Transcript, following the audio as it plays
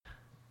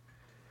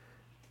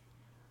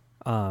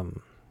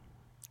Um,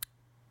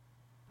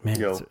 man,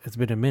 Yo, it's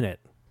been a minute.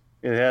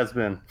 it has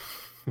been.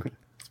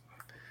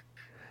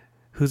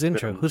 Whose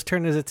intro? been- Whose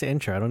turn is it to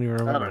intro? I don't even I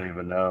remember. don't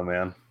even know,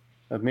 man.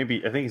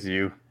 Maybe I think it's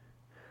you.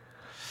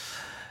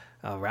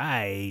 All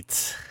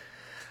right.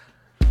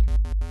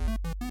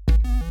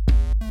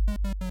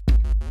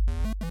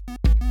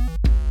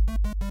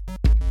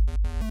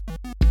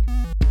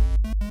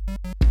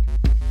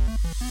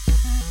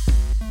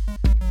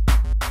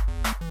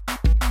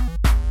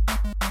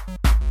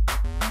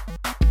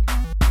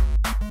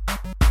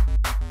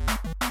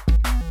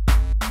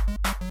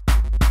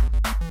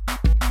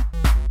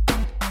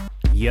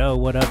 Yo,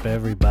 what up,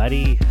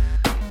 everybody?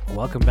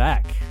 Welcome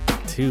back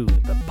to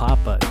the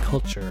Papa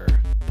Culture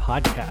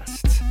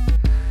Podcast.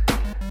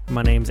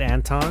 My name's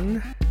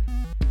Anton,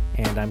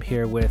 and I'm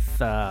here with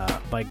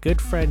my good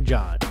friend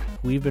John.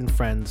 We've been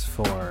friends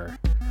for,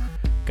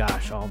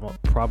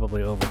 almost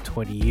probably over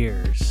 20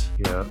 years.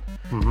 Yeah.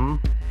 Mm-hmm.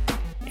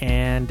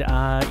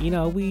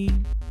 And, we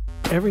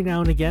every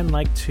now and again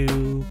like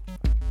to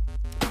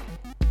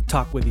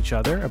talk with each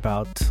other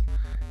about,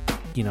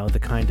 the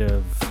kind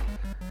of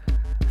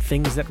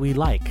things that we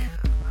like,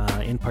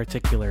 in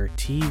particular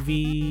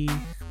TV,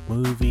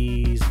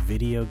 movies,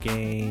 video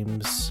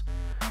games,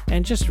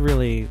 and just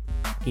really,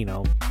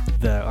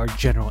 our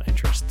general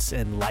interests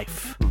in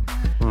life.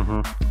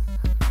 Mm-hmm.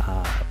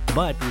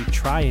 But we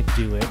try and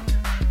do it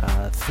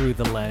through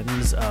the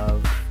lens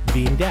of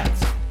being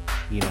dads.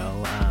 We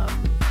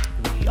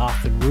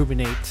often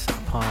ruminate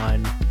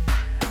upon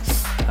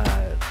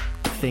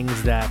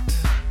things that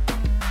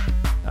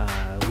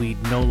we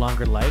no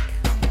longer like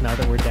now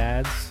that we're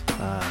dads.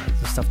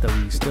 The stuff that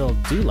we still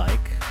do like,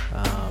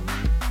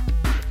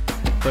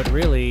 but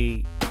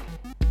really,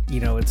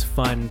 it's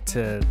fun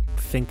to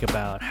think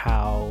about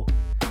how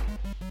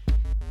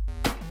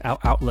our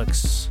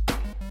outlooks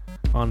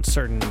on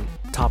certain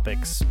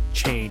topics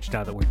change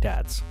now that we're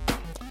dads.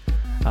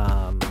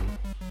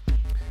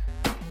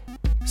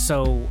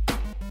 So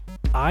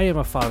I am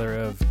a father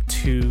of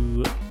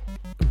two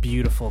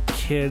beautiful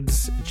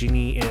kids.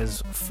 Ginny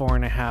is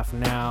 4.5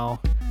 now.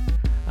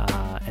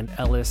 And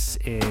Ellis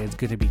is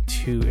going to be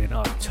 2 in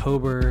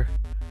October.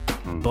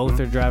 Mm-hmm. Both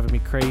are driving me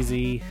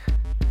crazy.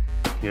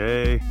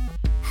 Yay.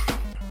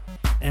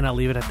 And I'll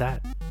leave it at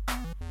that.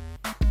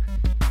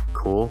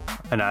 Cool.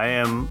 And I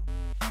am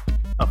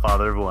a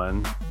father of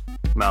one,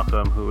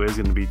 Malcolm, who is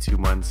going to be 2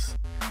 months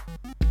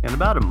in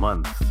about a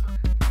month.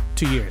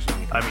 2 years.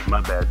 I mean,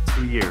 my bad.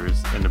 2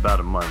 years in about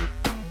a month,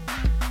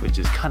 which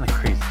is kind of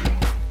crazy.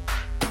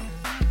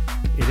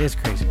 It is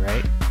crazy,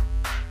 right?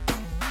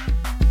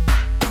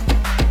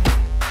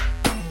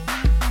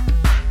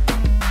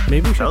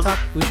 Maybe we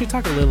should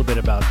talk a little bit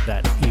about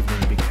that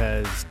evening,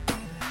 because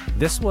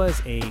this was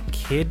a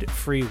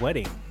kid-free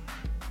wedding.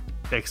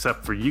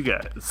 Except for you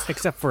guys.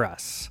 Except for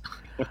us.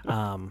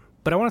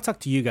 But I want to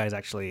talk to you guys,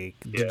 actually.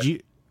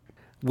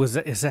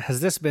 Has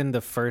this been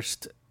the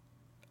first?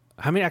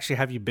 How many actually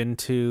have you been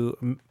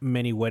to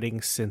many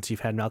weddings since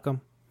you've had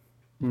Malcolm?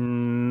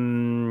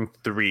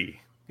 3,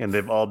 and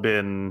they've all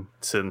been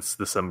since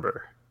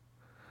December.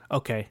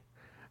 Okay.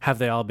 Have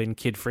they all been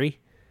kid-free?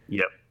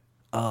 Yep.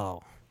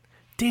 Oh,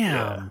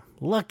 damn.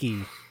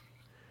 Lucky.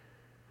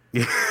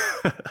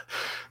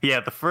 Yeah,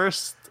 the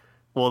first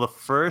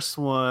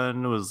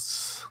one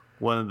was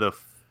one of the,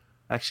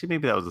 actually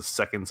maybe that was the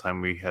second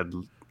time we had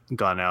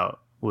gone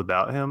out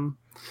without him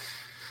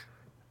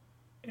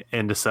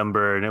in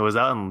December, and it was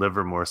out in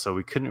Livermore, so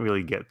we couldn't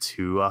really get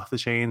too off the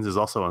chains. It was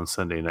also on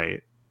Sunday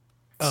night.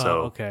 Oh,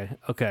 So okay.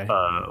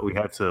 we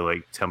had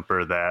to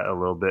temper that a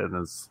little bit, and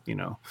it's,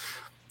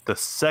 the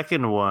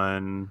second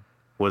one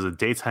was a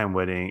daytime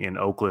wedding in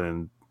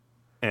Oakland,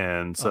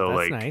 and so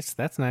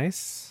that's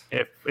nice.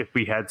 If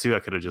we had to, I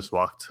could have just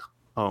walked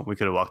home. We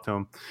could have walked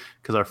home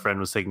because our friend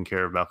was taking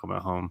care of Malcolm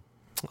at home.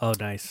 Oh,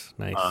 nice.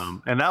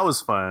 And that was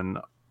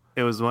fun.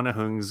 It was one of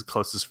Hung's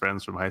closest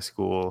friends from high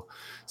school,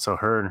 so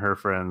her and her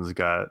friends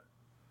got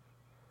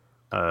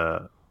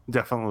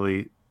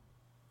definitely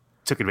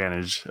took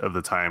advantage of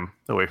the time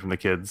away from the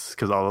kids,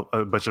 because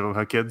a bunch of them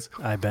had kids.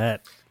 I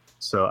bet.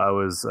 So I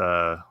was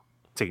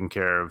taking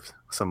care of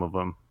some of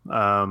them.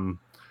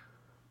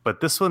 But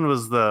this one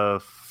was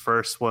the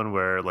first one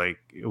where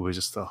it was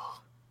just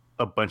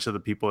a bunch of the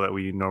people that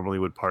we normally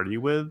would party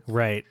with,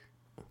 right?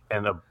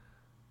 And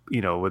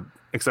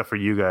except for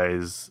you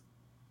guys,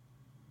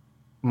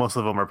 most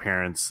of them are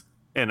parents,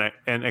 and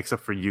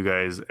except for you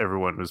guys,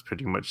 everyone was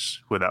pretty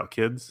much without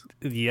kids.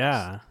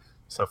 Yeah.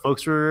 So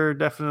folks were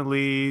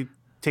definitely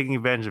taking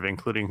advantage of it,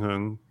 including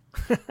Hung.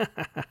 Did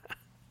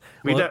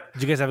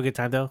you guys have a good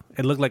time though?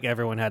 It looked like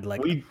everyone had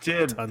we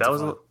did.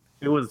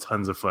 It was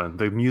tons of fun.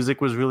 The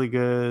music was really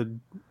good.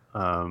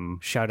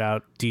 Shout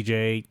out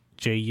DJ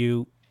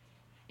JU.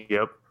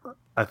 Yep.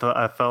 I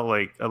felt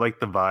like I liked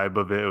the vibe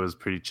of it. It was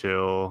pretty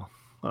chill.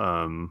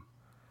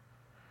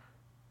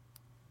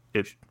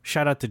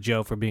 Shout out to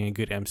Joe for being a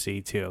good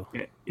MC too.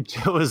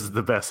 Joe is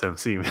the best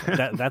MC,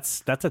 man.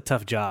 That's a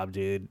tough job,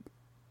 dude.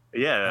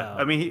 Yeah,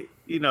 I mean,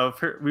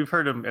 we've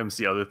heard him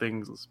MC other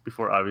things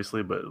before,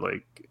 obviously, but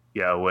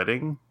a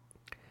wedding.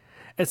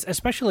 It's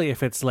especially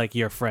if it's like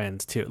your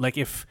friends too. Like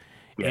if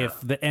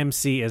the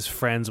MC is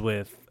friends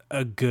with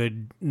a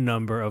good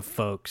number of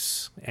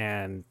folks,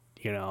 and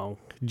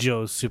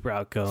Joe's super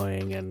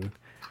outgoing, and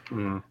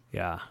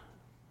yeah,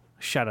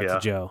 shout out to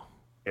Joe.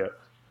 Yeah.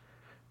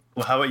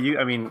 Well, how about you?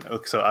 I mean,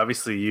 so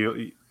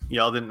obviously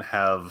y'all didn't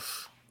have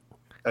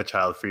a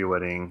child for your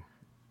wedding.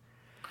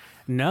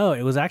 No,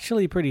 it was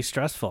actually pretty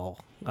stressful.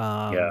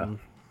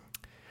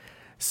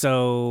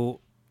 So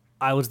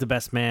I was the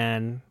best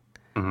man,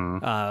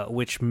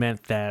 which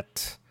meant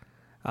that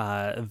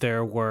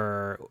there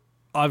were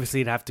obviously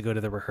you'd have to go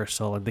to the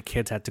rehearsal, and the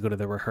kids had to go to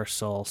the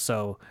rehearsal.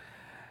 So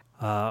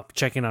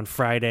check in on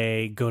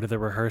Friday, go to the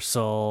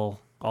rehearsal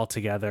all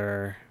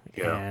together,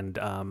 and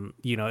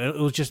it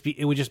would just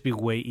be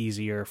way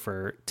easier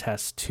for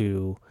Tess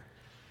to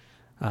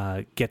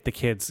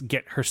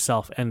get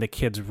herself and the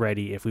kids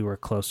ready if we were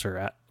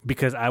closer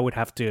because I would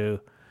have to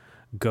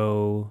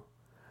go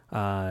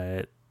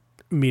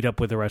meet up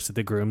with the rest of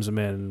the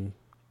groomsmen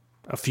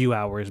a few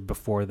hours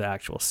before the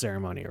actual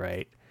ceremony,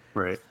 right?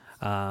 Right.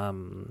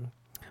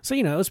 So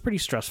it was pretty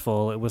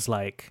stressful. It was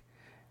like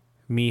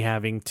me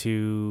having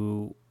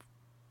to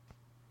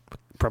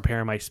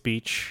prepare my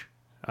speech.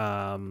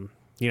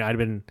 I'd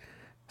been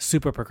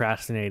super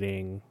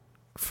procrastinating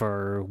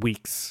for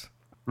weeks,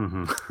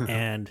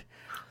 and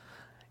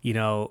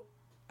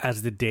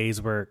as the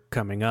days were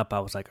coming up, I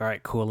was like, all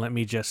right, cool. Let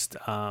me just,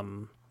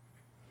 after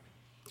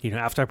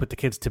I put the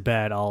kids to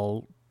bed,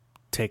 I'll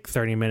take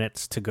 30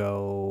 minutes to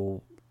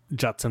go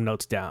jot some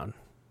notes down.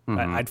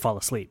 I'd fall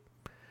asleep,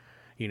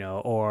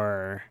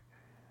 or,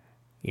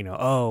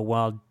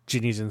 while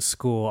Ginny's in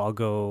school, I'll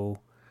go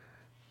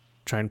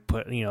try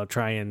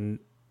and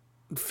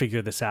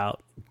figure this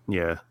out.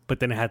 Yeah. But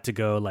then I had to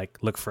go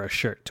look for a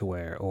shirt to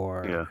wear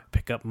or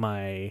pick up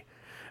my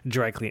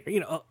dry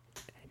cleaner,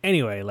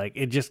 Anyway,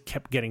 it just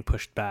kept getting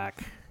pushed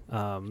back.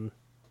 And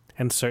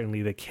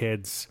certainly the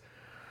kids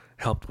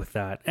helped with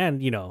that.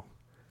 And,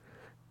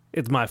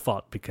 it's my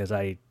fault because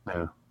I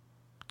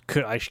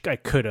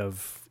could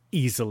have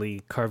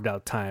easily carved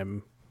out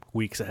time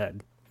weeks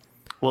ahead.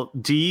 Well,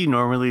 do you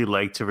normally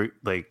like to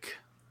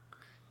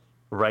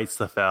write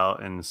stuff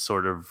out and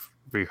sort of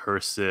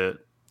rehearse it?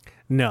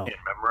 No. And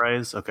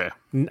memorize? Okay.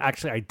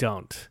 Actually, I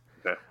don't.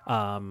 Okay.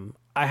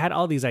 I had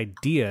all these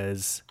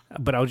ideas,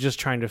 but I was just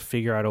trying to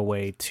figure out a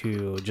way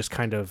to just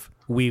kind of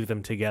weave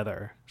them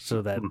together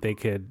so that they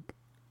could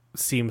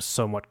seem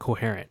somewhat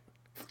coherent.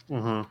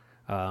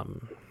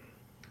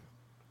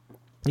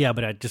 Yeah,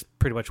 but I just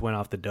pretty much went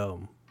off the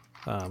dome,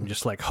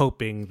 just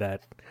hoping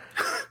that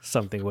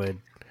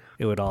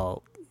it would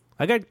all.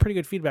 I got pretty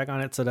good feedback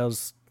on it, so that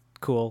was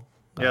cool.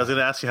 Yeah, I was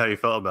gonna ask you how you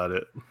felt about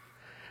it.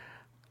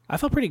 I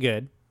felt pretty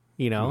good.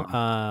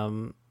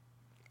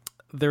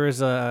 There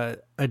was a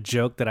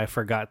joke that I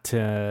forgot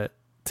to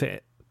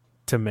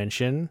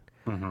mention,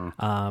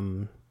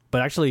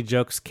 but actually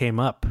jokes came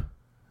up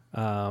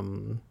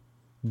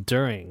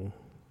during,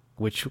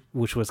 which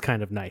was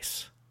kind of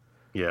nice.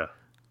 Yeah.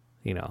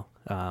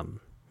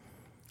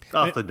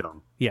 Off the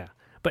dome. Yeah,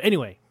 but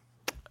anyway,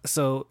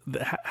 so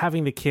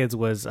having the kids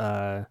was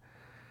it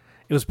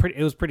was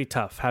pretty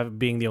tough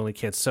being the only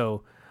kid.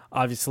 So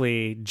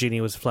obviously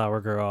Ginny was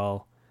flower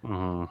girl,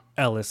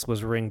 Ellis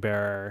was ring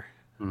bearer.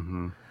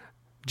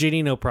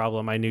 Ginny, no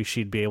problem. I knew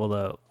she'd be able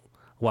to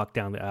walk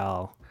down the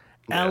aisle.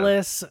 Yeah.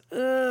 Ellis, it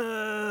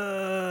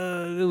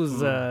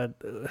was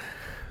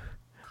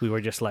we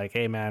were just like,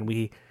 hey man,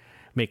 we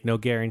make no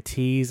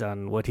guarantees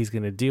on what he's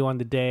gonna do on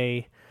the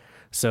day.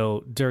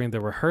 So during the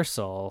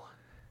rehearsal,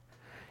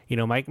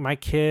 my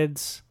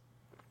kids,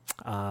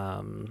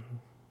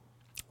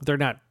 they're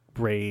not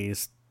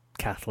raised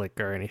Catholic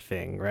or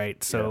anything,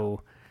 right?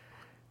 So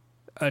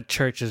a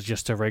church is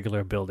just a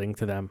regular building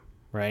to them,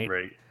 right?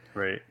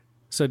 Right.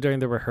 So during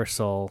the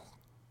rehearsal,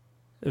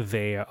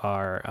 they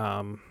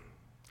are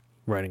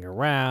running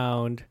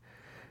around,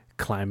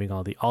 climbing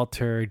on the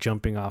altar,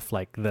 jumping off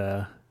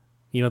the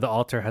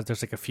altar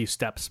there's a few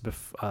steps.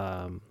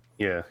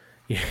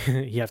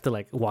 You have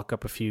to walk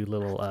up a few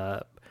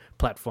little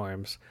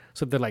platforms.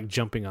 So they're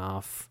jumping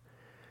off,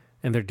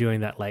 and they're doing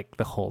that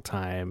the whole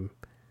time.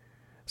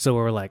 So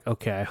we're like,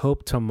 okay, I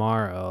hope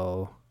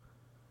tomorrow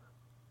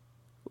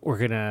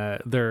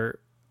they're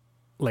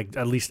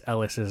at least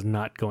Ellis is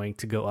not going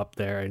to go up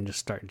there and just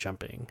start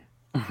jumping.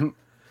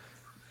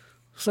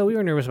 So we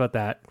were nervous about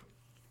that.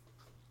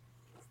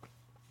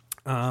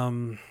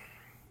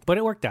 But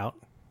it worked out.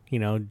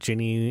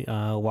 Ginny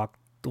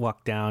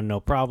walked down, no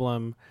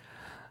problem.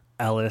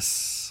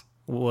 Ellis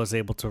was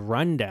able to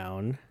run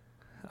down.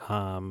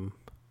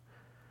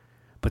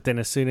 But then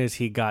as soon as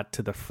he got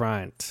to the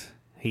front,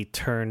 he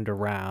turned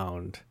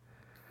around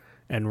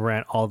and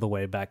ran all the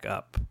way back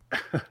up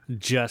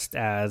just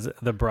as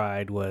the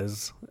bride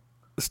was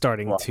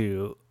starting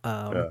to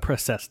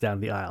process down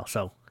the aisle.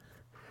 So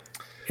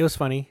it was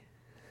funny.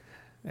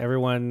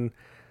 To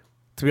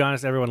be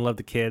honest, everyone loved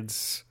the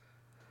kids.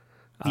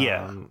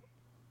 It's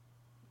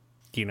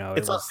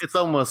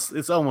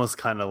almost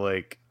kind of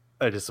like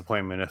a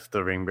disappointment if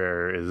the ring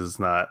bearer is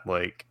not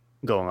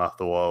going off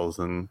the walls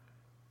and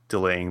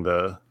delaying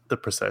the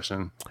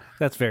procession.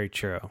 That's very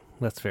true.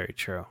 That's very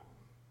true.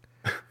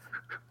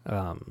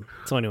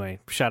 So anyway,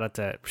 shout out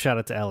to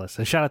Ellis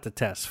and shout out to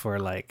Tess for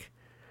like.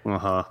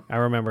 Uh-huh. I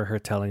remember her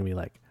telling me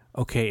like,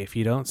 okay, if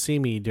you don't see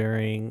me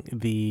during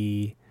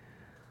the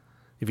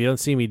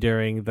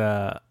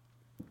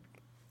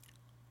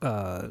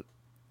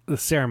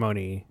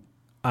ceremony,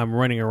 I'm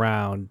running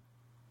around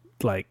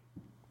like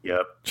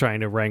Yep.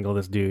 trying to wrangle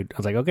this dude. I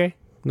was like, okay,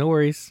 no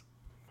worries.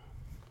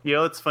 You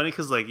know, it's funny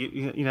because like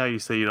you know how you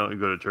say you don't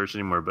go to church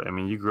anymore, but I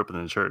mean you grew up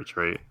in the church,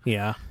 right?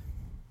 Yeah,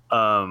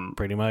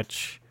 pretty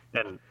much.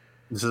 And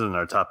this isn't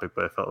our topic,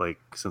 but I felt like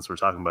since we're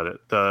talking about it,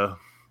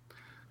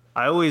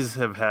 I always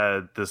have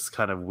had this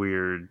kind of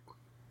weird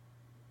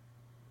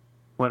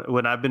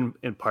when I've been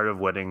in part of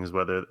weddings,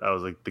 whether I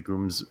was like the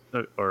groomsman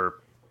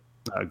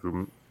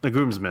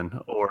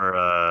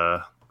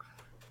or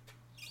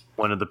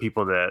one of the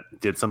people that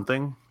did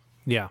something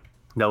Yeah,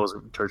 that was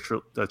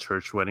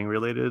church wedding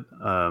related.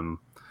 I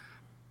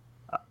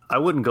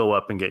wouldn't go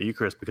up and get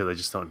Eucharist because I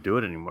just don't do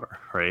it anymore,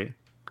 right?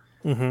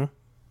 mm-hmm. And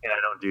I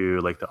don't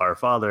do like the Our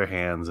Father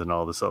hands and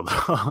all this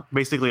other,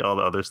 basically all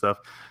the other stuff.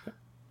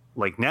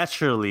 Like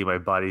naturally, my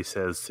body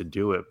says to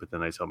do it, but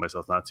then I tell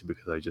myself not to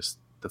because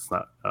that's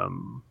not.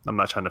 I'm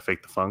not trying to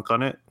fake the funk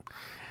on it.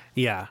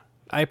 Yeah,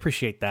 I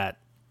appreciate that.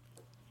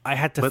 I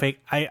had to fake.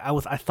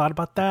 I thought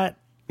about that.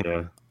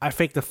 Yeah, I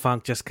faked the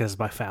funk just because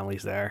my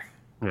family's there.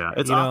 yeah,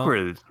 it's You know,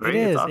 awkward. Right? It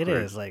is. It's awkward. It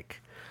is.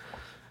 Like,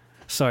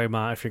 sorry,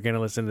 Ma, if you're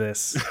gonna listen to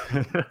this.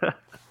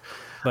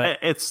 But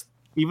It's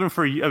even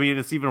for you. I mean,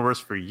 it's even worse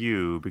for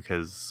you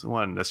because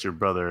one, that's your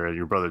brother, and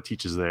your brother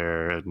teaches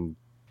there, and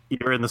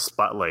you're in the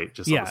spotlight.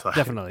 Just on yeah, the side.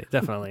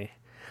 definitely.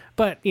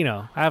 But you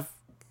know,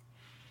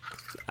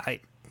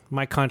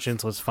 my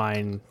conscience was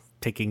fine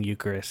taking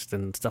Eucharist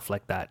and stuff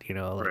like that. You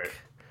know, like,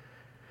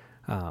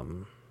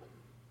 Right.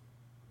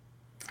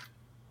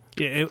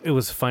 it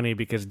was funny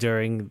because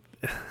during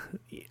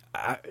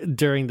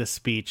the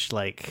speech,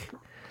 like,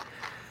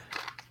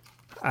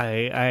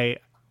 I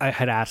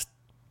had asked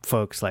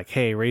folks like,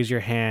 hey, raise your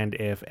hand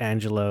if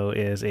Angelo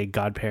is a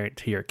godparent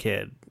to your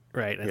kid,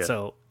 right? And Yeah.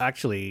 so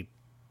actually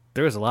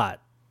there was a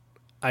lot.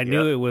 I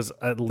knew it was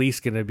at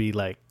least going to be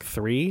like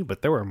 3,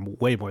 but there were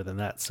way more than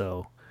that.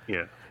 So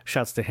Yeah.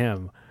 shouts to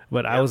him.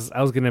 But I was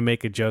going to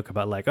make a joke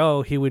about like,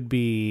 oh, he would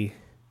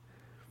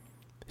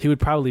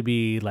probably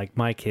be like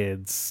my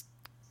kid's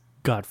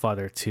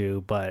godfather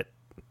too, but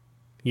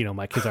you know,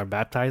 my kids aren't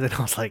baptized. And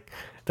I was like,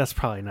 that's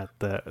probably not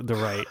the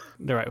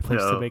right place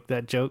to make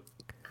that joke.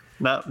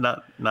 Not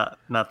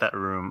that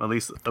room. At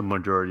least a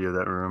majority of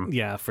that room.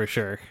 Yeah, for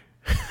sure.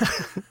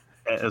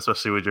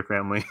 Especially with your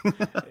family.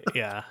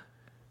 Yeah.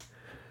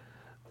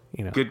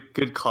 You know.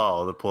 Good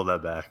call to pull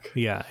that back.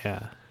 Yeah.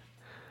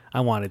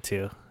 I wanted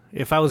to.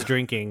 If I was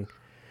drinking,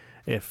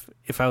 if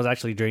I was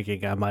actually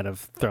drinking, I might have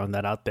thrown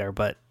that out there,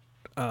 but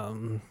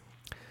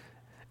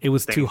it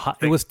was too hot.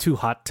 It was too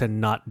hot to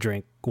not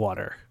drink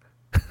water.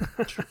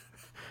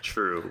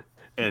 True.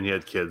 And you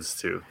had kids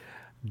too.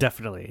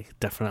 Definitely.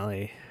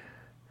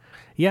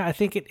 Yeah, I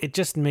think it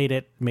just made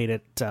it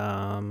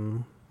a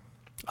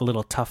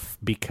little tough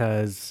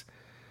because,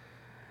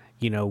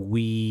 you know,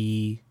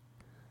 we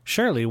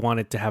surely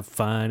wanted to have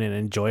fun and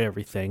enjoy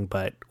everything,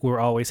 but we're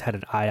always had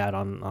an eye out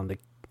on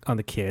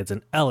the kids.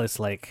 And Ellis,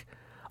 like,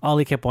 all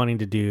he kept wanting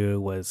to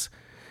do was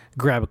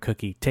grab a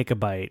cookie, take a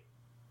bite,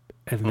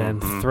 and then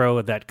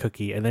throw that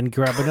cookie, and then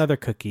grab another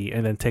cookie,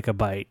 and then take a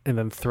bite, and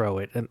then throw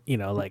it, and you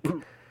know, like,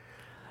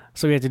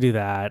 so we had to do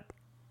that.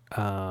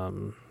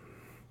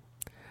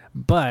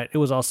 But it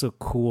was also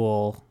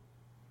cool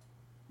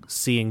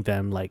seeing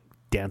them like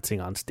dancing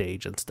on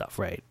stage and stuff,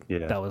 right?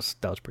 Yeah. That was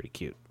pretty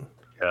cute.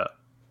 Yeah.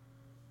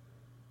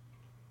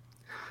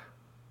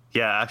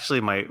 Yeah,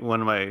 actually one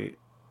of my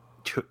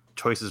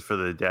choices for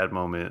the dad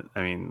moment,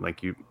 I mean,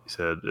 like you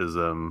said, is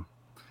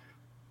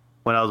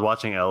when I was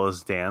watching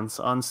Ellis dance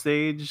on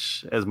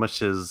stage, as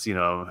much as, you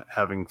know,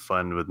 having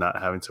fun with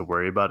not having to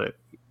worry about it,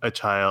 a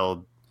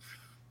child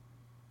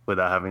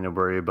without having to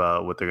worry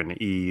about what they're going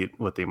to eat,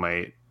 what they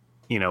might,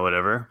 you know,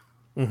 whatever,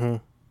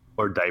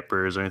 or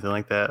diapers or anything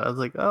like that. I was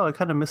like, oh, I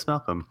kind of miss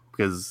Malcolm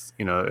because,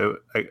 you know,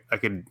 I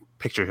could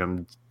picture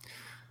him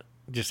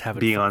just having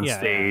being fun. on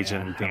stage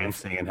and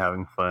dancing and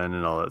having fun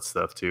and all that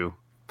stuff too.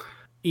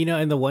 You know,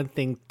 and the one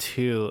thing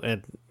too,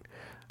 and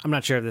I'm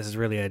not sure if this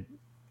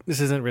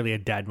isn't really a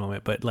dad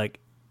moment, but like,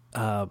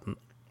 the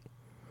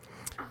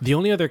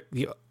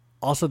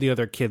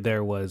other kid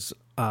there was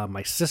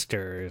my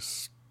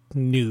sister's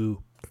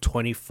new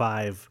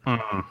 25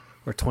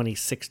 or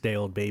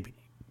 26-day-old baby.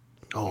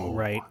 Oh,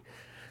 right.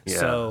 Yeah,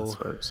 so that's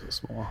why it's so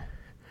small.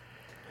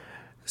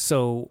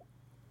 So,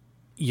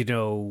 you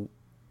know,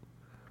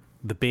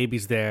 the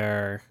baby's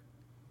there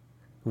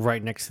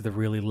right next to the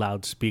really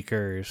loud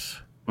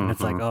speakers. And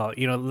it's like, oh,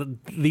 you know,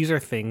 these are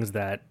things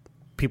that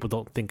people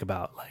don't think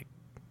about. Like,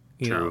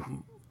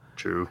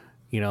 True.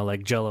 You know,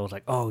 like Jello was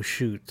like, oh,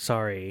 shoot,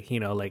 sorry. You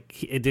know,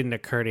 like it didn't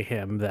occur to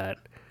him that,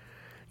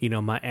 you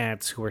know, my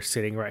aunts who are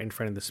sitting right in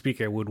front of the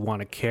speaker would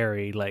want to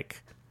carry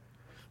like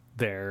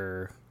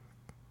their,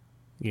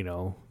 you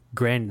know,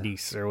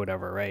 grandniece or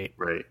whatever, right?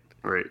 Right.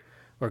 Right.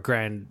 Or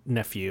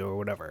grandnephew or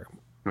whatever.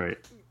 Right.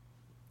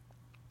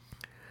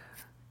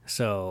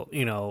 So,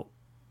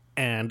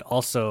 and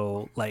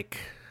also like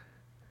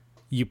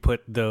you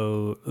put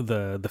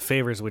the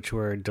favors, which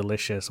were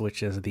delicious,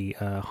 which is the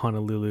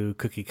Honolulu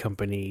Cookie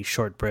Company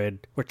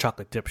shortbread or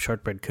chocolate dip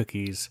shortbread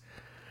cookies.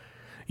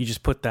 You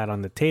just put that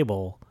on the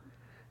table,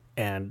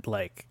 and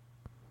like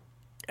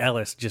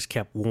Ellis just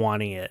kept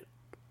wanting it.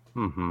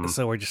 Mm-hmm.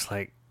 So we're just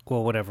like,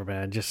 well, whatever,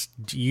 man. Just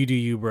you do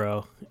you,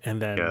 bro.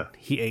 And then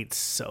he ate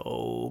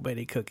so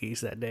many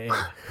cookies that day.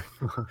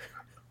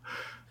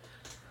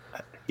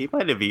 He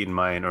might have eaten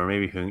mine, or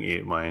maybe he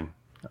ate mine.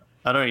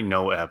 I don't even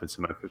know what happened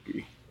to my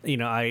cookie.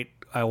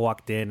 I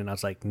walked in and I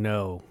was like,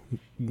 no,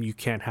 you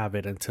can't have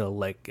it until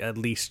like at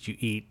least you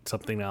eat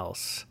something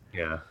else.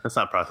 Yeah, that's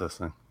not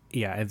processing.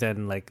 Yeah, and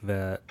then like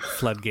the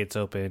floodgates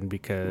open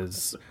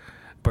because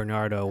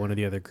Bernardo, one of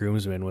the other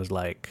groomsmen, was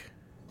like,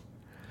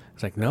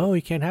 it's like, no,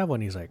 you can't have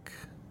one. He's like,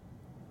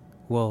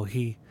 well,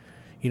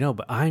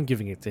 but I'm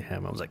giving it to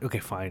him. I was like, okay,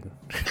 fine.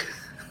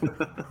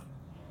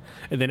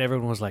 And then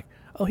everyone was like,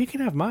 oh, he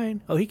can have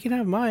mine. Oh, he can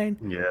have mine.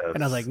 Yes.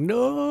 And I was like,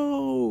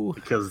 no.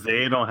 Because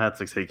they don't have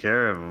to take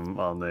care of him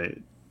all night.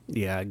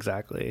 Yeah,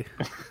 exactly.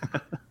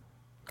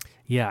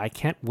 Yeah, I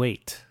can't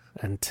wait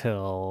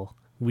until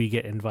we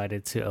get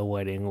invited to a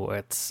wedding where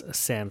it's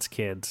sans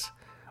kids.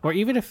 Or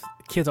even if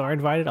kids are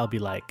invited, I'll be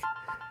like,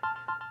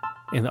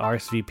 in the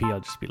RSVP, I'll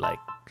just be like,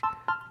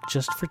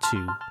 just for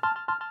two.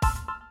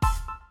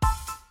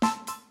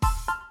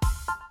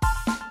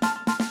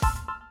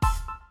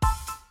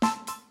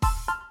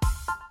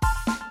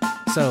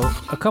 So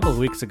a couple of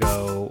weeks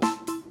ago,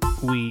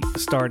 we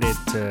started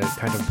to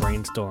kind of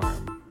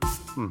brainstorm,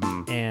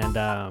 and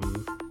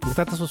we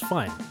thought this was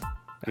fun.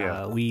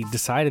 Yeah. We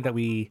decided that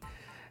we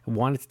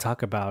wanted to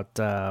talk about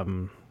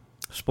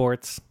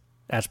sports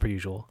as per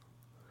usual,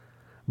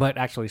 but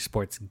actually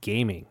sports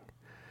gaming.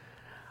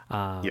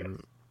 Yes.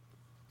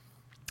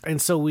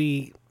 And so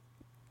I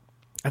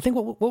think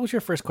what was your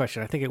first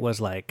question? I think it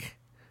was like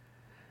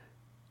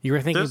you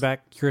were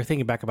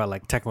thinking back about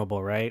like Tecmo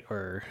Bowl, right?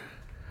 Or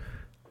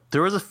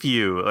there was a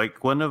few.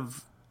 Like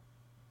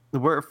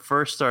where it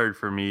first started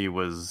for me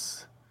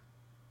was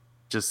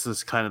just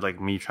this kind of like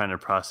me trying to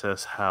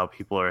process how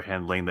people are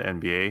handling the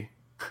NBA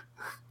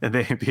and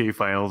the NBA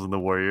Finals and the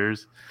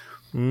Warriors.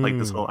 Like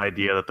this whole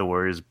idea that the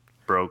Warriors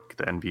broke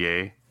the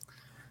NBA.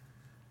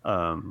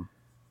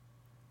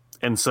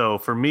 And so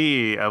for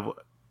me, I've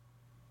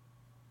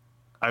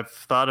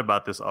thought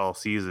about this all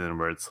season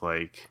where it's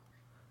like,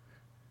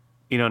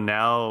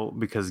 now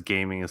because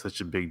gaming is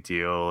such a big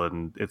deal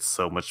and it's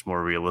so much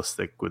more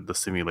realistic with the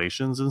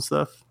simulations and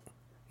stuff.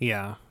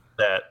 Yeah.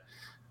 That,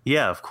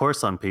 yeah, of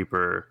course on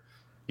paper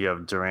you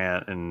have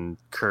Durant and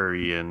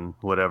Curry and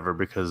whatever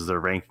because their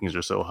rankings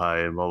are so high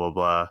and blah, blah,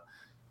 blah.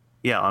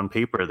 Yeah, on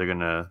paper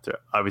they're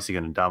obviously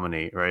going to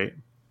dominate, right?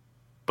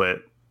 But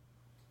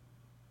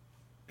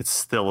it's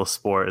still a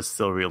sport. It's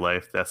still real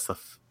life. That's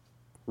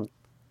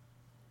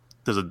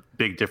there's a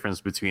big difference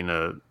between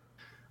a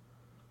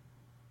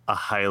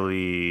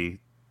highly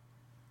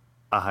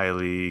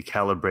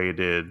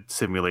calibrated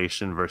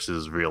simulation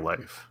versus real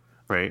life,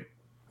 right?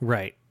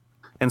 Right.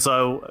 And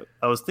so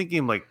I was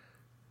thinking, like,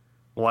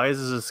 why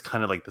is this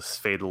kind of like this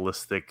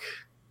fatalistic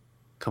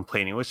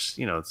complaining? Which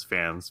it's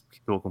fans,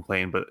 people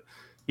complain, but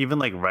even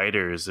like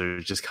writers are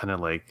just kind of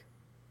like,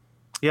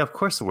 yeah, of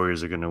course the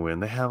Warriors are going to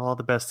win. They have all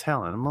the best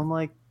talent. And I'm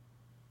like,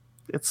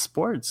 it's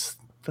sports.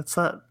 That's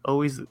not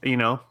always,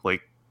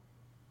 like.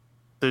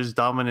 There's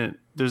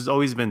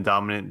always been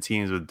dominant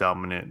teams with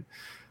dominant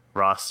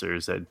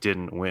rosters that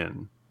didn't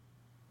win.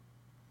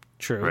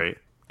 True. Right?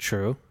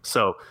 True.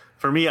 So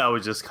for me, I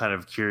was just kind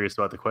of curious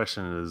about the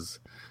question is,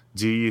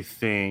 do you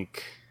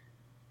think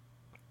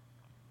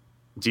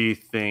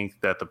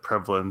that the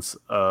prevalence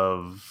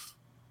of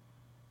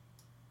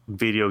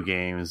video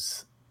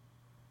games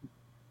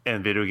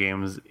and video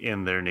games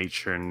in their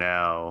nature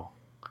now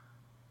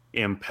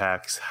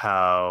impacts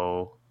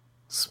how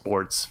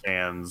sports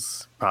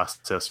fans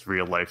process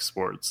real life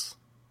sports?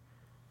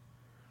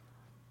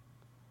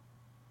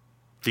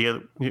 Do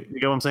you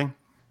get what I'm saying?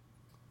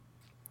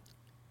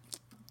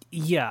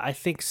 Yeah, I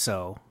think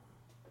so.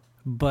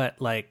 But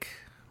like,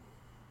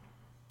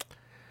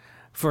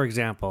 for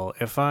example,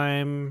 if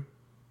I'm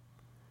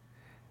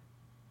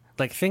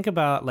like, think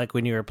about like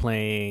when you were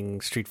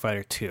playing Street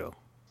Fighter 2,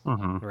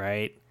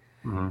 right?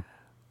 Mm-hmm.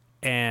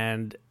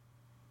 And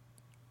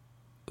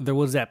there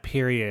was that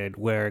period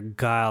where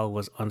Guile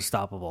was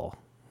unstoppable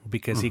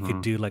because he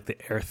could do like the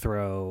air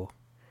throw,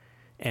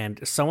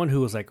 and someone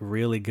who was like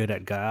really good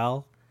at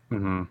Guile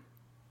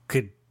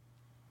could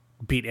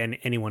beat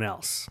anyone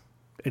else.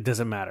 It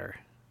doesn't matter.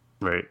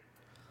 Right.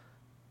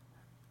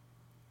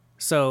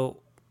 So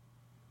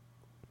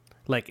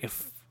like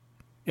if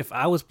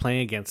I was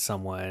playing against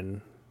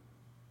someone,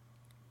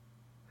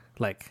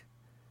 like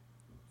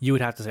you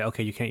would have to say,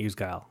 okay, you can't use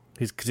Guile.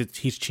 He's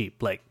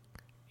cheap. Like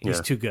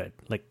he's too good.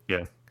 Like,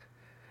 yeah.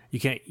 You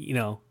can't,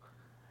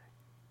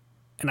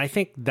 and I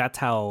think that's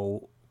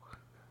how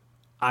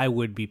I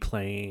would be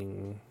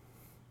playing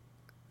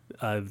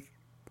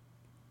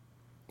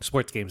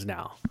sports games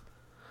now.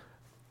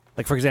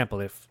 Like for example,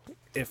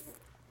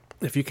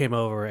 if you came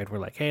over and were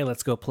like, "Hey,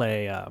 let's go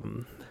play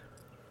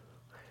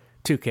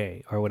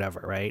 2K or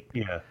whatever," right?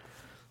 Yeah.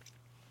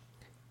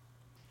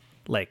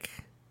 Like,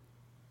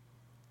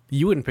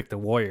 you wouldn't pick the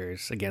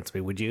Warriors against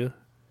me, would you?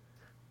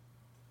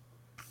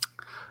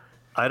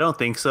 I don't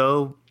think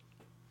so.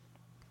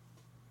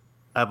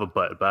 I have a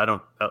but I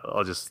don't.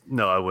 I'll just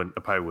no. I wouldn't.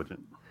 I probably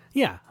wouldn't.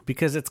 Yeah,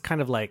 because it's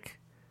kind of like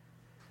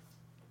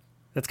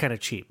that's kind of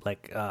cheap.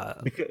 Like,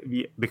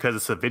 Because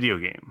it's a video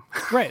game.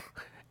 right?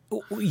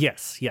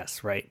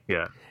 Yes, right.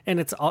 Yeah. And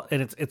it's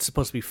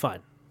supposed to be fun,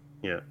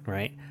 Yeah.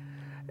 right?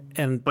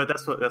 And But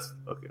that's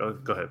okay. Oh,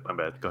 go ahead. My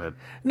bad. Go ahead.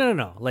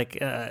 no. Like,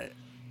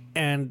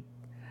 and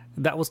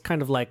that was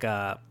kind of like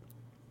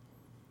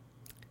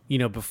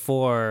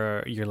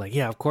before you're like,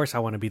 yeah, of course I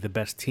want to be the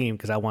best team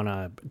because I want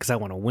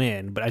to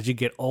win. But as you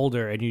get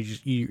older and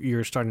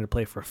you're starting to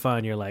play for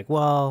fun, you're like,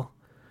 well,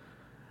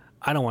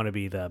 I don't want to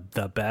be the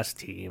best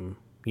team,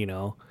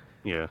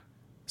 Yeah.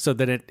 So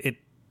that it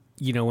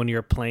when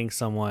you're playing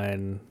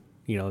someone,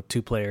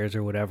 two players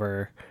or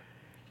whatever,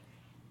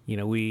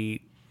 we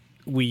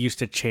used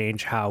to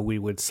change how we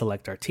would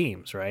select our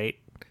teams, right?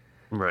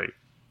 Right.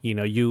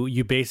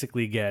 You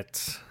basically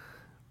get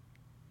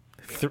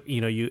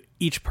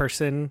each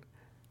person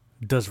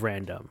does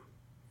random,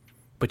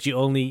 but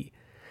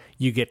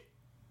you get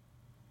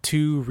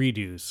two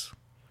redos.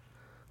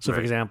 So Right.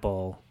 for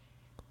example,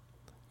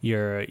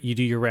 you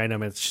do your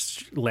random,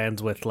 it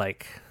lands with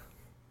like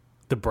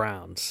the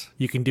Browns.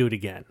 You can do it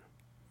again,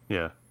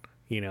 Yeah.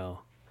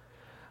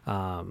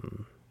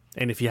 and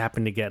if you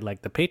happen to get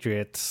like the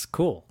Patriots,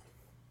 cool.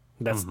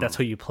 That's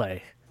who you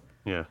play,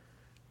 Yeah.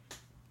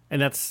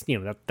 and that's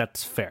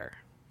that's fair.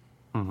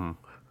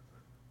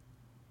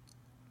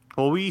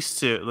 Well, we used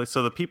to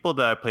so the people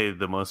that I played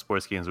the most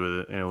sports games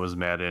with, and it was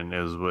Madden. It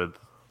was with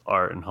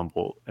Art and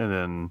Humboldt, and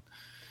then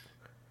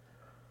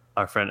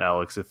our friend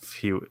Alex. If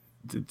he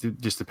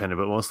just depended,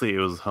 but mostly it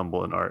was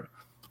Humboldt and Art.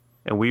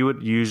 And we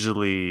would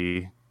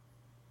usually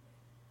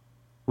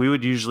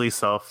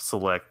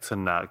self-select to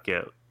not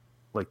get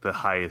like the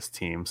highest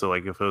team. So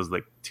like if it was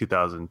like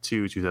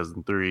 2002,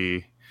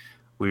 2003,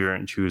 we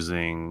weren't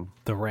choosing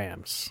The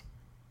Rams.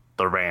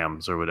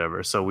 or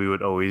whatever. So we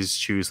would always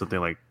choose something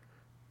like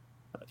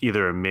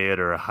either a mid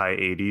or a high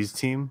 80s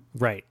team.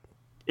 Right.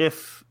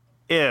 If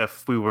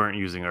we weren't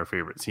using our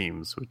favorite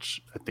teams,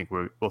 which I think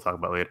we'll talk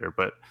about later.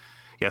 But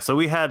yeah, so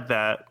we had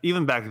that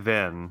even back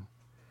then.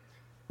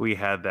 We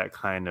had that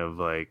kind of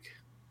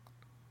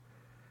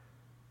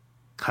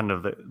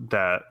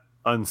that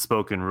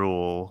unspoken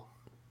rule,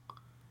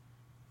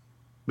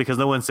 because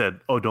no one said,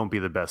 "Oh, don't be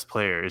the best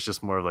player." It's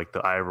just more of like the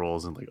eye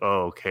rolls and like,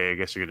 "Oh, okay, I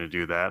guess you're gonna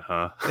do that,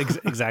 huh?"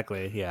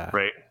 Exactly. Yeah.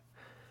 Right.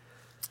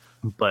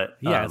 But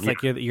Yeah, it's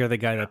like you're the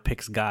guy that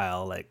picks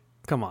Guile. Like,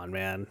 come on,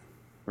 man.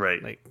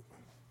 right, Like,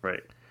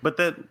 right. But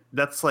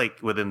that's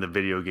like within the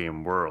video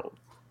game world,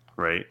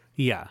 right?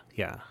 yeah.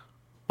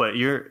 But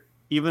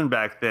even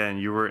back then,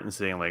 you weren't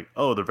saying like,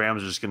 "Oh, the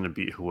Rams are just going to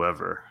beat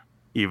whoever,"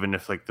 even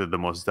if like they're the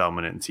most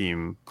dominant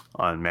team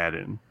on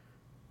Madden,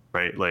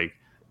 right? Like,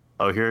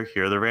 oh, here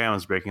are the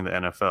Rams breaking the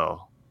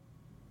NFL,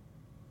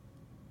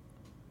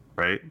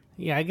 right?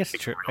 Yeah, I guess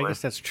true. I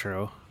guess that's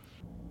true.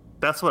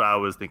 That's what I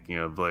was thinking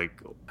of.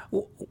 Like,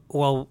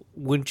 Well,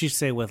 wouldn't you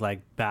say with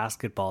like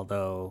basketball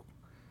though,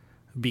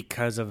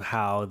 because of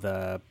how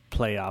the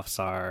playoffs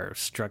are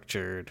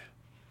structured,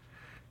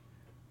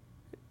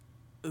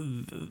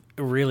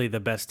 really the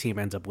best team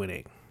ends up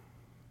winning?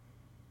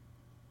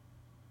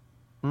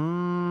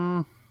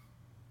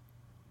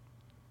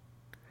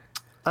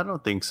 I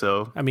don't think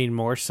so. I mean,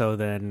 more so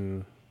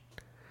than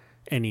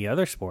any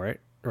other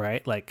sport,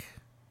 right? Like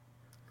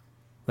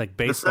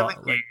baseball. The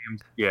 7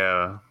 games,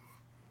 yeah,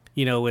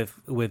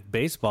 with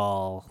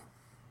baseball,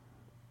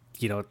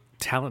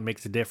 talent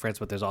makes a difference,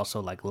 but there's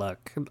also like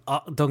luck.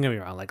 Don't get me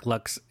wrong, like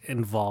luck's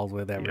involved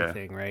with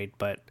everything, right?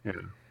 But yeah.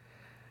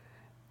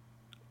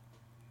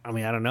 I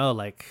mean, I don't know,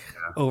 like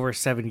over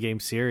 7-game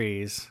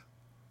series,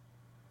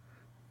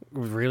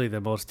 really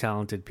the most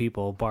talented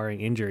people,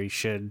 barring injury,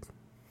 should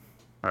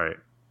All right.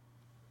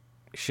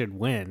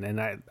 win,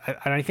 and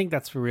I think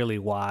that's really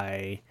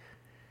why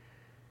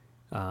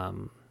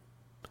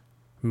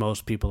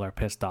most people are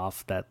pissed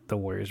off that the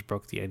Warriors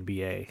broke the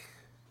NBA.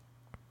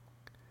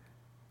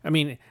 I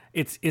mean,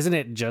 isn't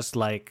it just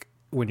like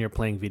when you're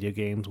playing video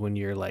games, when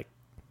you're like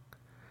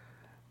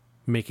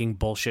making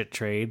bullshit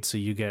trades so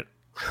you get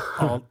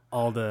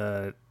all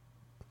the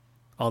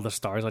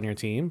stars on your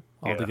team,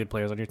 all the good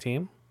players on your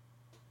team?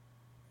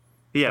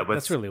 Yeah, but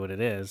That's really what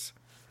it is.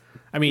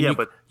 I mean, Yeah,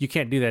 but- you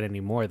can't do that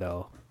anymore,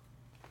 though.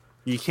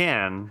 you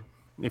can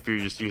if you're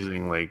just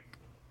using like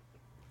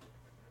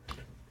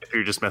if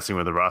you're just messing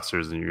with the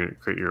rosters and you're gonna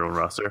create your own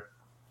roster.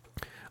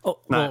 Oh,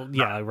 well,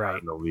 yeah, right,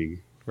 In the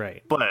league.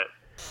 right. But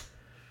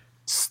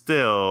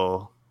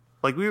still,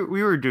 like we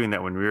were doing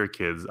that when we were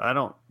kids. I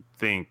don't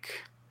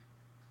think.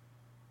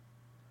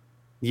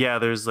 Yeah,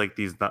 there's like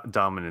these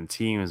dominant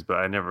teams, but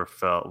I never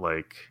felt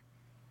like,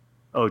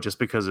 oh, just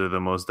because they're the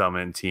most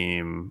dominant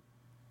team,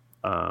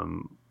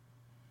 um,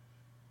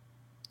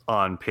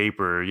 on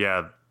paper,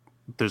 yeah,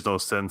 there's no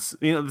sense.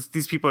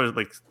 These people are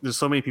like, there's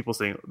so many people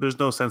saying there's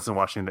no sense in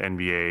watching the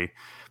NBA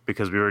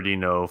because we already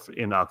know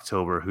in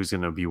October who's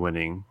going to be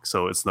winning.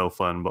 So it's no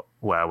fun, but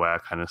wah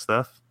kind of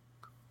stuff.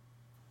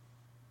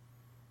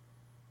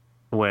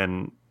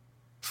 When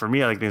for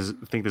me, I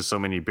think there's so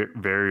many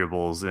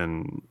variables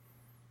in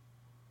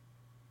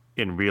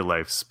real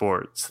life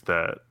sports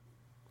that,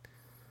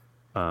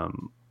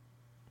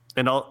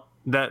 and all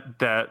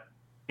that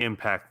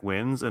impact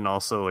wins, and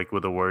also like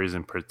with the Warriors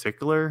in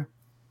particular,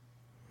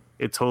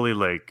 it totally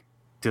like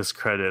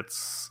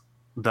discredits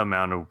the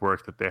amount of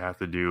work that they have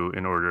to do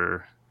in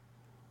order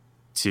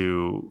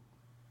to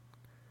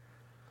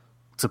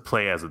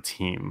play as a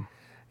team.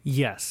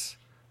 Yes.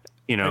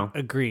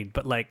 Agreed.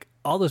 But like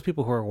all those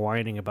people who are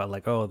whining about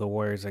like, oh, the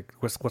Warriors, like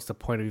what's the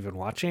point of even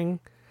watching?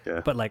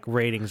 Yeah. But like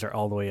ratings are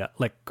all the way up,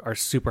 like are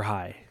super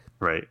high.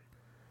 Right.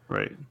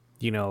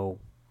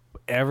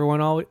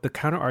 Everyone the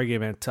counter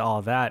argument to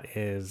all that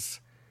is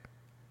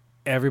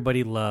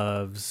everybody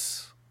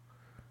loves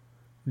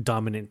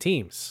dominant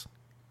teams.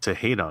 To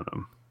hate on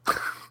them.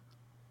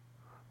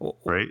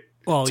 Right?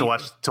 Well, to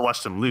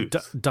watch them lose.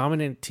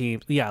 Dominant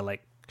teams, yeah,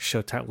 like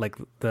Showtime, like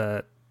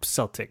the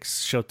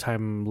Celtics,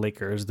 Showtime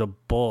Lakers, the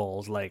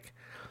Bulls, like,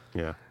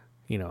 yeah,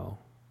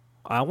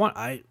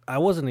 I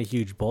wasn't a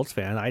huge Bulls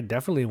fan. I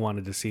definitely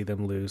wanted to see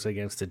them lose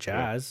against the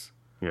Jazz.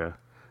 Yeah.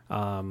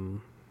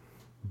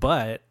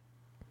 But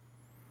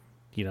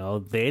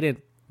they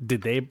didn't.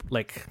 Did they,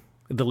 like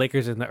the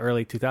Lakers in the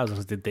early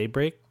 2000s? Did they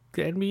break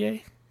the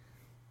NBA?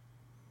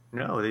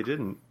 No, they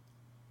didn't.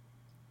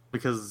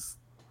 Because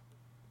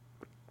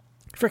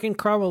freaking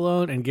Karl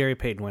Malone and Gary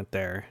Payton went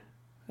there,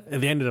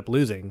 and they ended up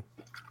losing.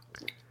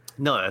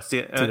 No, that's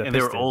and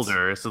they were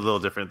older. It's a little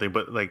different thing,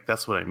 but like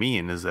that's what I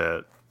mean is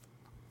that,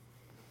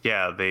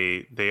 yeah,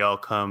 they all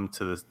come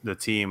to the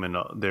team, and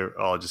they're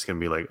all just gonna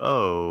be like,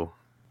 oh.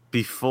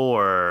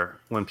 Before,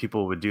 when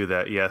people would do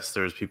that, yes,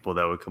 there's people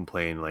that would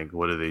complain, like,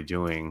 what are they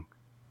doing?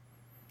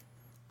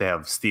 They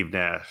have Steve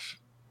Nash,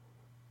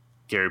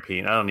 Gary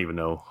Payton. I don't even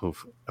know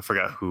I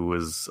forgot who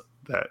was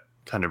that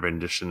kind of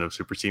rendition of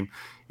Super Team,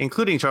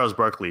 including Charles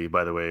Barkley,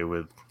 by the way.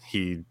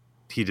 He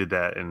did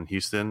that in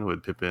Houston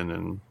with Pippen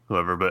and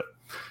whoever. But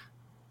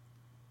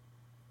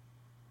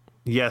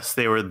yes,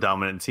 they were the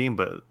dominant team,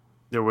 but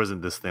there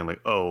wasn't this thing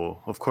like,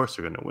 oh, of course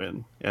they're going to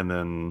win, and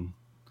then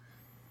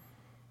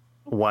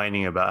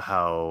whining about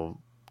how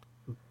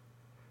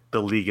the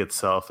league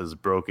itself is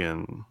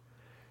broken.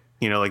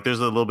 Like there's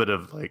a little bit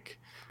of like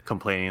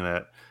complaining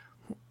that,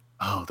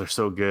 oh, they're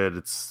so good,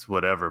 it's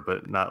whatever,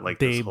 but not like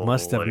they this whole,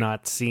 must have like,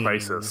 not seen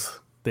crisis.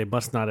 They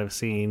must not have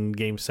seen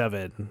Game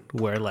 7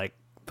 where like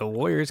the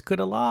Warriors could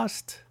have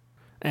lost.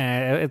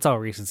 And it's all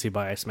recency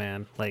bias,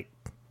 man. Like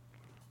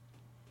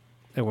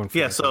everyone.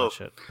 Yeah. So,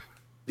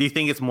 do you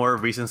think it's more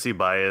recency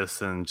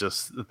bias and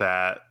just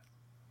that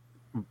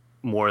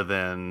more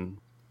than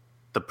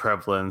the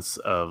prevalence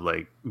of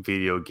like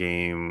video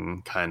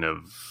game kind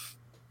of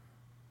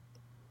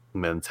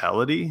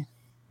mentality,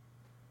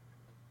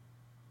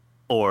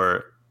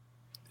 or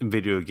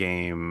video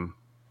game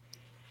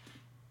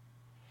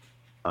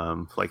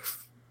like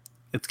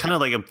it's kind of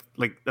like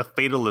a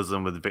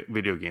fatalism with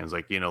video games,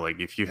 like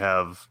like if you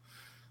have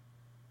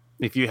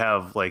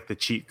like the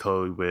cheat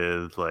code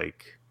with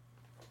like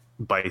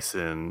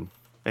Bison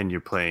and you're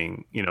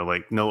playing,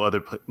 like no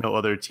other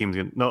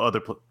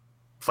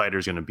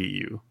fighter's gonna beat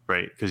you,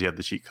 right? Because you have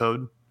the cheat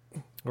code,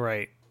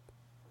 right?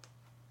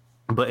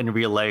 But in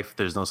real life,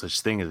 there's no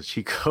such thing as a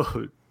cheat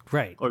code,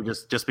 right? Or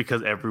just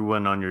because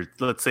everyone on your,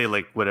 let's say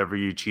like whatever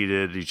you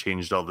cheated, you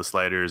changed all the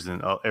sliders,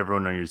 and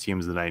everyone on your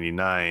team's the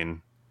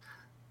 99.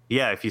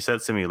 Yeah, if you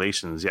set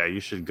simulations, yeah, you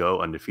should go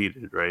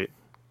undefeated, right?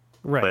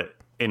 Right. But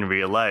in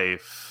real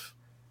life,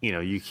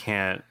 you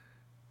can't,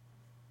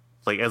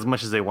 like, as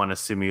much as they want to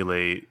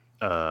simulate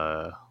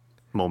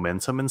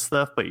momentum and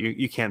stuff, but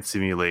you can't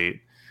simulate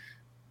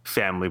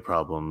family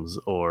problems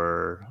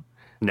or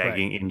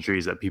nagging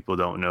injuries that people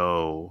don't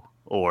know,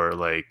 or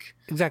like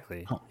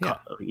exactly, yeah,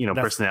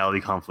 personality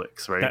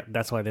conflicts, right?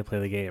 That's why they play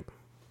the game,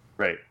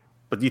 right?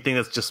 But do you think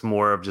that's just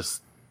more of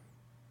just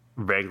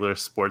regular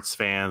sports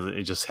fans?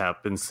 It just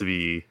happens to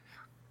be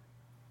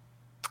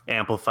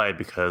amplified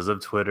because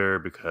of Twitter,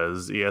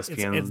 because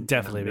ESPN. It's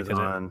definitely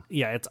because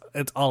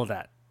it's all of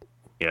that.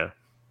 Yeah,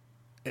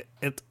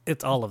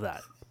 it's all of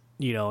that,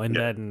 and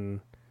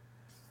then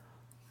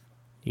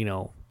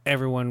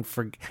everyone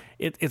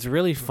it's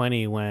really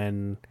funny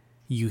when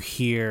you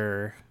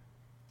hear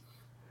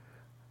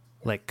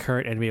like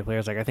current NBA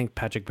players, like I think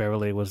Patrick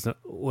Beverley was the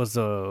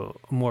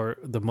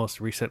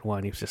most recent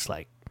one. He was just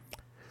like,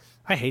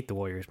 I hate the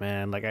Warriors,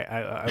 man. Like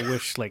I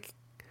wish like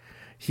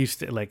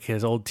Houston, like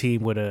his old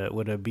team would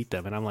have beat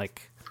them. And I'm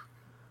like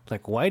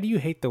why do you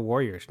hate the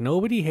Warriors?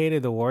 Nobody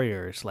hated the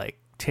Warriors like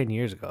 10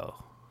 years ago.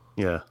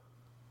 Yeah.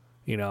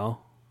 Yeah.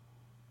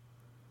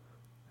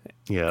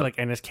 Like,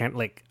 and it's can't,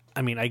 like,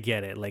 I mean, I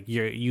get it. Like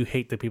you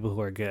hate the people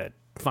who are good.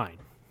 Fine.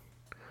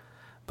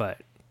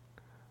 But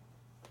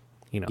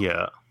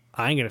yeah,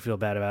 I ain't gonna feel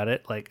bad about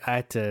it. Like I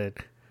had to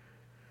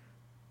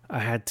I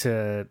had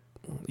to.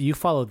 You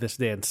follow This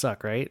Day and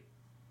Suck, right?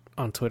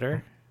 On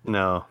Twitter?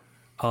 No.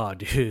 Oh,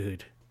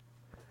 dude.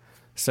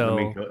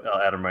 So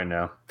I'll add him right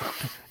now.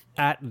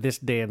 at This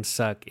Day and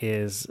Suck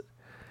is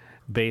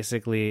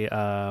basically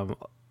a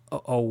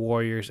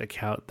Warriors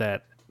account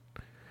that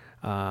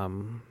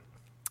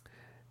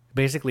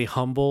basically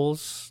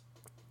humbles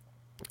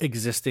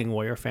existing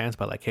Warrior fans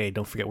by like, hey,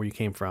 don't forget where you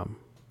came from.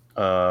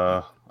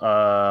 Yeah.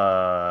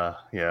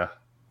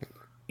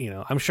 You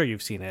know, I'm sure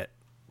you've seen it.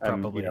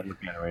 Probably. I'm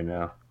looking at it right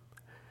now.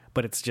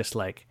 But it's just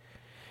like,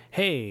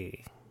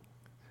 hey,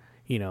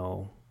 you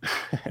know,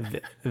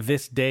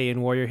 this day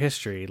in Warrior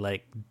history,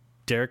 like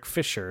Derek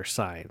Fisher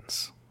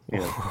signs,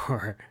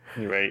 or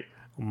right,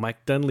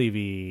 Mike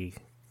Dunleavy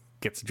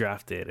gets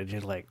drafted, and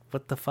you're like,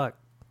 what the fuck,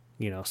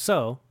 you know?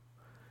 So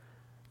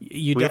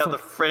we have the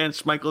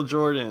French Michael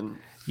Jordan.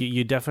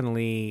 You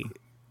definitely,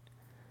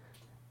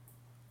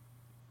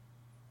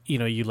 you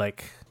know, you're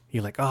like,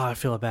 oh, I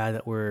feel bad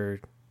that we're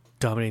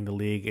dominating the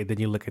league, and then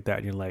you look at that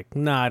and you're like,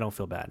 nah, I don't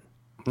feel bad.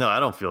 No,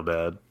 I don't feel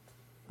bad.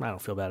 I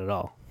don't feel bad at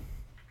all.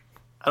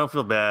 I don't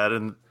feel bad,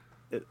 and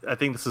I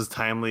think this is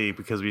timely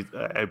because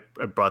I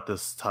brought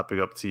this topic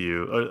up to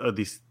you, or at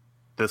least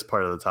this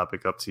part of the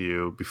topic up to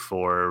you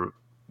before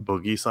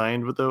Boogie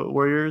signed with the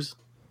Warriors.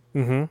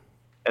 Mm-hmm.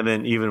 And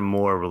then even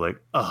more, we're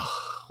like,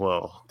 oh,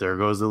 well, there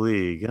goes the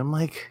league. And I'm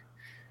like,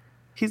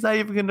 he's not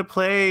even going to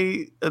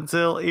play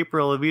until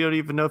April, and we don't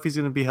even know if he's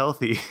going to be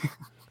healthy.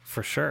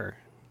 For sure.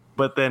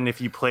 But then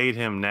if you played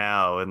him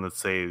now, and let's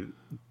say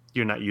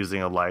you're not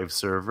using a live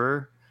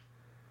server,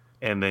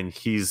 and then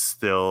he's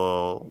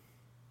still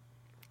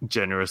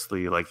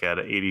generously like at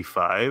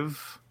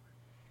 85,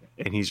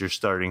 and he's your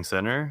starting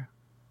center,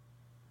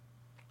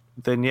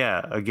 then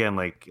yeah, again,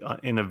 like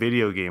in a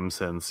video game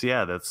sense,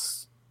 yeah,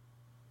 that's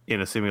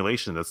in a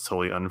simulation, that's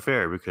totally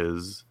unfair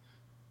because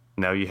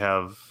now you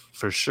have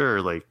for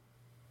sure like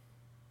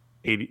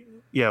 80,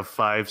 you have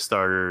 5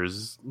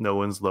 starters, no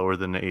one's lower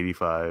than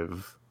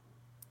 85.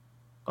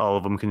 All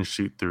of them can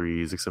shoot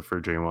threes except for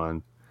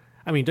Draymond.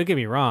 I mean, don't get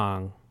me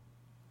wrong.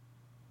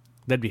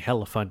 That'd be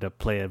hella fun to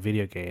play a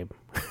video game.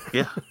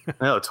 Yeah,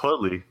 no,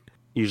 totally.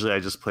 Usually I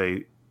just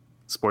play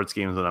sports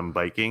games when I'm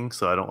biking,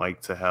 so I don't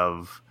like to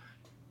have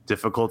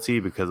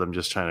difficulty because I'm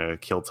just trying to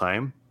kill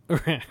time.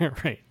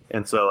 Right.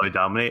 And so I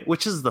dominate,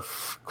 which is the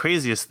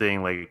craziest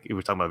thing. Like, we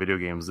were talking about video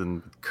games,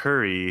 and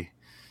Curry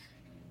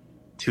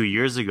 2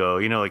 years ago,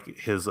 you know, like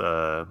his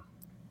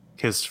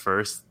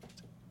first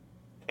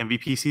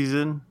MVP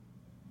season,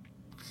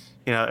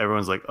 you know,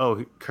 everyone's like,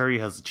 oh, Curry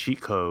has a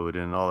cheat code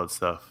and all that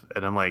stuff.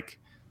 And I'm like,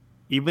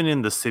 even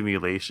in the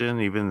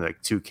simulation, even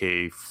like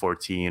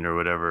 2K14 or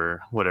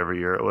whatever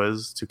year it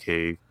was,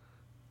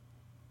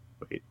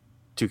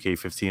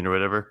 2K15 or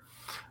whatever,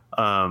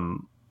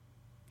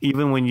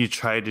 even when you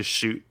try to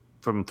shoot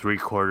from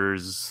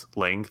 3/4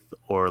 length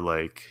or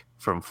like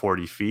from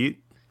 40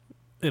 feet,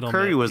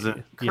 Curry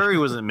wasn't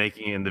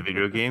making it in the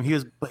video game. He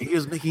was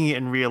making it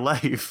in real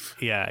life.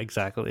 Yeah,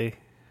 exactly.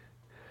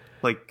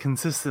 Like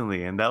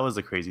consistently, and that was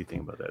the crazy thing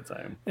about that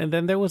time. And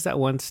then there was that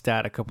one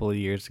stat a couple of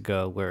years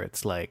ago where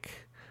it's like,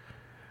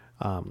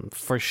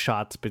 for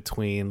shots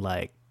between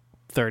like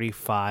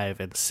 35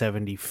 and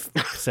 70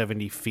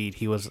 feet,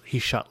 he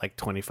shot like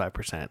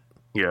 25%.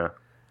 Yeah,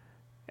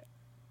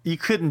 you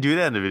couldn't do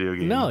that in a video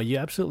game. No, you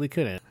absolutely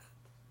couldn't.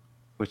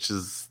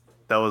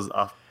 That was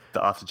off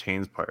the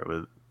chains part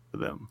with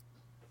them.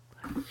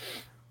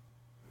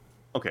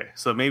 Okay,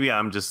 so maybe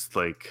I'm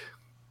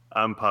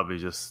probably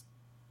just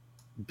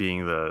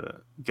being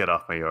the get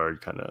off my yard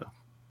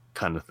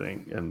kind of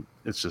thing, and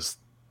it's just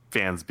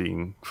fans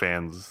being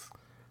fans,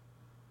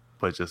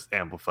 but just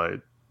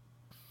amplified.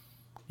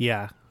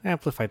 Yeah,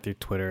 amplified through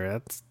Twitter.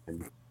 That's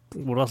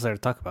what else is there to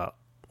talk about?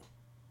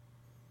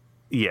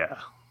 Yeah.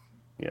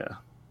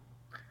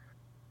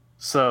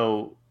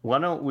 So why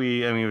don't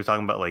we? I mean, we're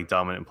talking about like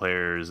dominant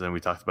players, and we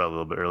talked about a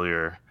little bit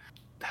earlier.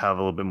 Have a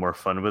little bit more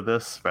fun with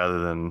this rather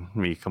than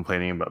me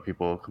complaining about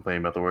people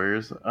complaining about the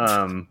Warriors.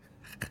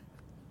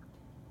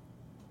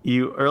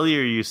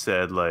 You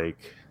said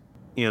like,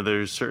 you know,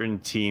 there's certain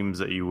teams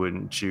that you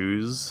wouldn't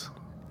choose.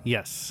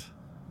 Yes.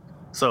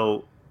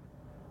 So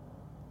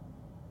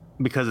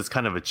because it's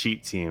kind of a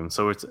cheat team,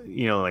 so it's,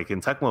 you know, like in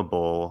Tecmo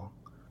Bowl,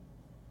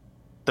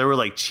 there were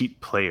like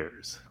cheat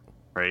players,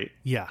 right?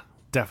 Yeah,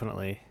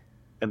 definitely.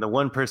 And the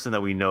one person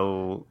that we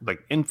know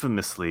like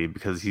infamously,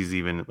 because he's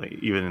even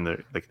in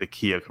the like the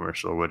Kia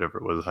commercial or whatever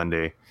it was,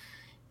 Hyundai,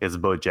 is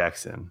Bo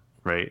Jackson,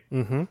 right?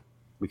 Mm-hmm.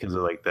 Because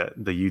of like the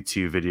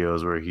YouTube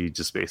videos where he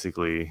just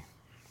basically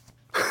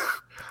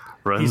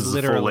runs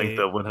the full length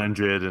of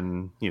 100,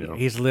 and you know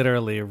he's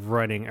literally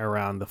running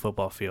around the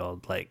football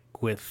field like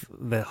with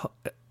the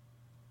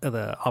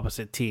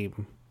opposite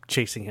team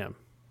chasing him.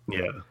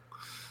 Yeah.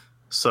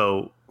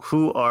 So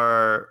who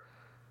are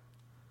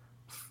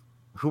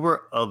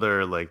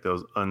other like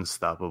those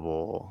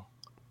unstoppable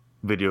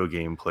video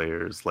game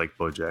players like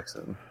Bo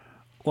Jackson?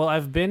 Well,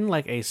 I've been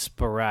like a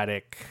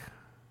sporadic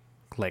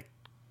like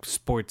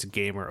sports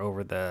gamer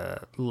over the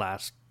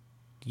last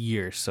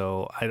year,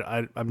 so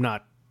I'm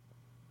not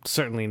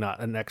certainly not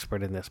an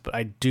expert in this, but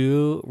I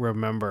do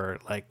remember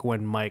like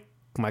when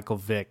Michael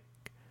Vick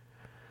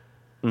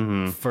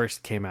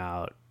first came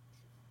out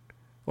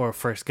or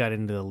first got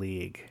into the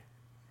league.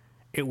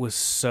 It was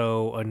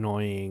so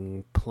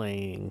annoying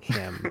playing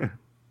him.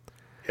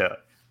 Yeah.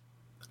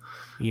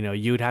 You know,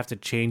 you would have to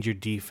change your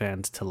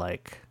defense to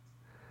like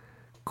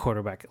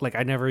quarterback. Like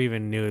I never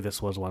even knew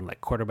this was one, like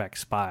quarterback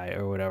spy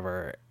or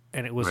whatever.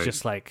 And it was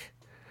just like,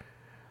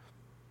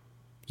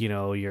 you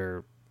know,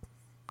 you're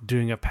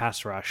doing a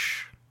pass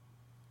rush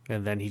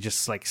and then he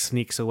just like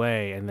sneaks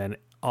away and then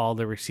all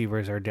the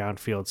receivers are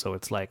downfield. So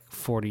it's like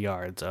 40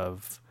 yards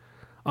of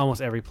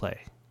almost every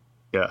play.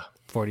 Yeah.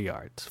 40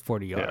 yards,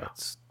 40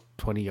 yards,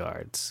 20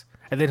 yards.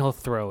 And then he'll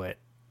throw it.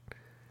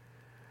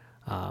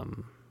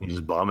 You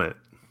just bomb it.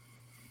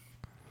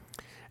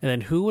 And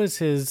then who was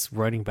his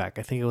running back?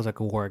 I think it was like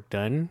Warwick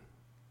Dunn.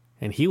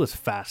 And he was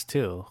fast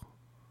too.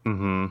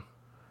 Mm-hmm.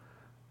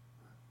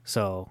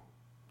 So,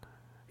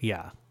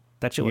 yeah.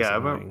 That shit was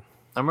annoying.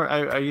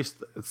 I used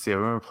to, let's see, I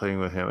remember playing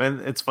with him.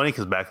 And it's funny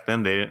because back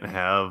then they didn't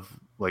have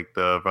like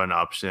the run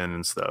option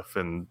and stuff.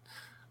 And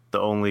the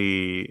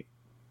only...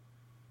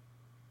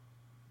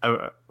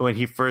 when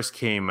he first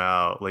came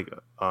out, like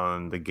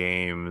on the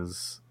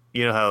games,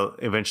 you know how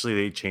eventually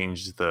they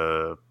changed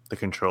the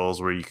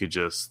controls where you could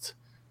just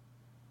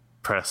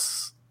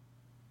press,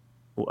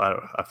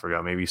 I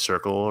forgot, maybe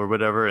circle or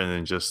whatever, and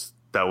then just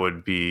that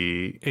would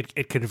be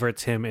it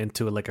converts him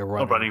into like a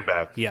running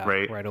back,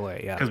 right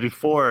away. Yeah, because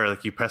before,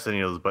 like you press any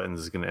of those buttons,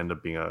 is going to end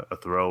up being a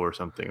throw or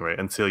something, right?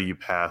 Until you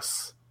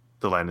pass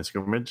the line of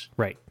scrimmage,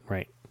 right.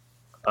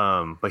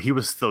 But he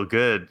was still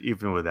good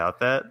even without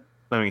that.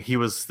 I mean, he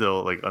was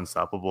still like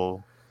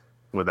unstoppable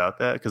without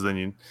that, because then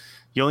you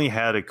only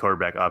had a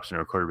quarterback option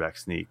or a quarterback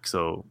sneak,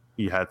 so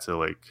you had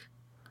to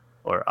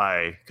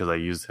because I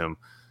used him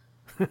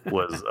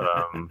was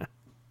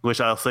which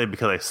I'll say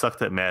because I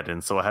sucked at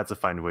Madden, so I had to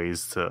find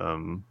ways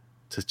to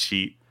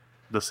cheat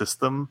the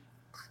system,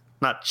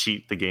 not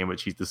cheat the game, but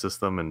cheat the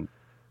system. And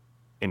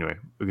anyway,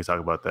 we could talk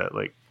about that.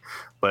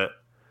 But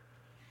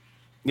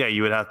yeah,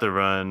 you would have to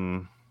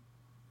run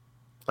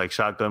like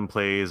shotgun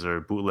plays or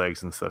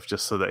bootlegs and stuff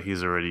just so that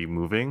he's already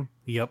moving.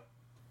 Yep.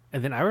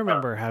 And then I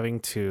remember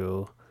having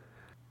to,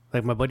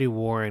 like, my buddy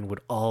Warren would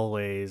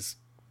always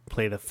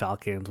play the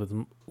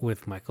Falcons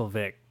with Michael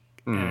Vick.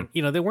 And,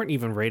 you know, they weren't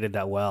even rated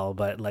that well,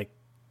 but, like...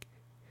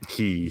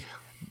 He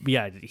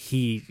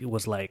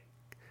was, like,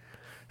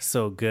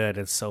 so good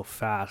and so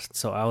fast.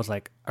 So I was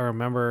like, I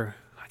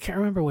can't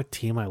remember what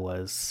team I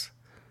was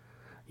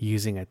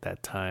using at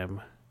that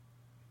time.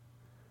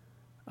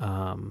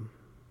 I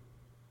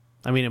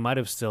mean, it might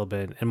have still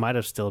been,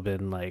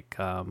 like,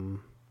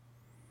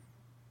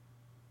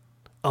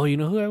 oh, you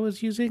know who I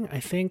was using? I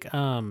think,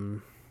 I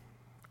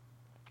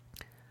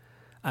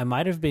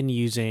might have been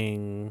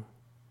using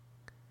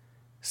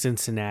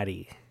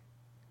Cincinnati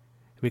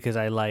because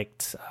I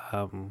liked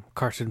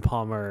Carson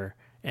Palmer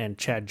and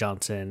Chad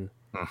Johnson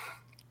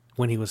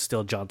when he was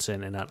still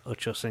Johnson and not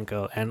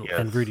Ochocinco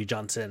and Rudy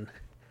Johnson.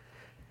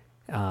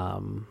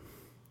 And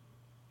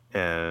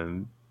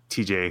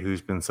TJ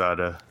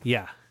Houshmandzadeh.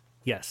 Yeah.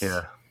 Yes.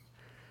 Yeah.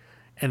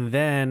 And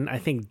then I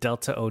think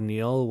Delta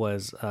O'Neal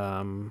was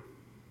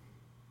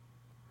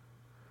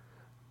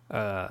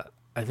I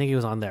think he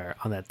was on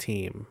that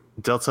team.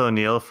 Delta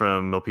O'Neal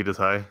from Milpitas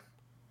High.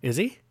 Is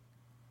he?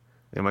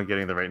 Am I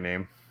getting the right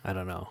name? I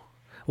don't know.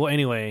 Well,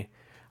 anyway,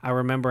 I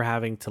remember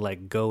having to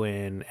like go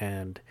in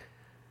and,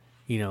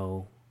 you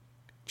know,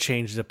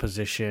 change the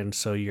position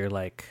so you're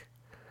like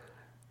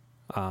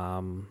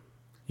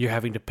you're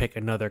having to pick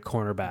another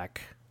cornerback.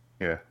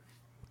 Yeah.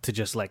 To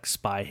just like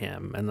spy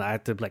him, and I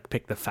had to like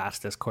pick the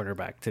fastest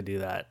cornerback to do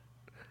that.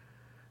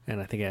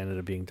 And I think it ended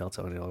up being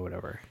Delta O'Neal or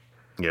whatever.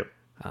 Yep.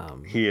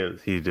 He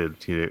is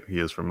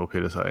from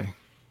Milpitas High.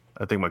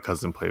 I think my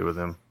cousin played with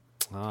him.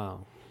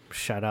 Oh,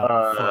 shout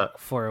out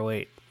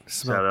 408.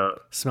 Shout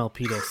out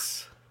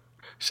Smellpetus.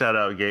 Shout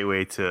out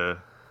Gateway to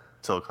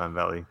Silicon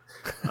Valley.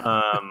 Wait,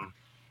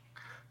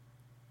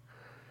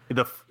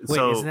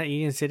 isn't that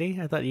Union City?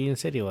 I thought Union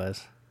City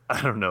was.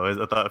 I don't know.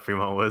 I thought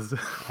Fremont was.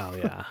 Oh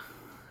yeah.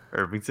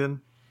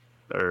 Irvington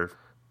or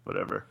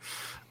whatever.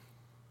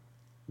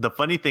 The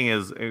funny thing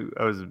is,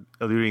 I was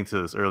alluding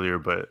to this earlier,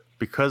 but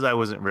because I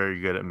wasn't very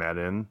good at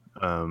Madden,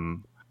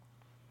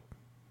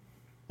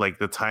 like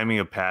the timing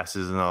of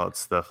passes and all that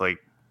stuff, like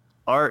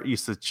Art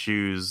used to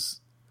choose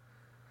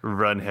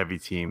run heavy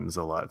teams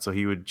a lot. So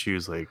he would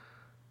choose like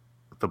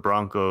the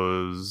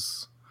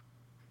Broncos,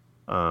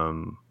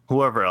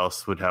 whoever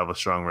else would have a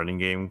strong running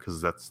game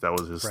because that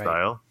was his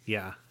style.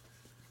 Yeah.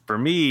 For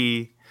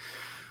me,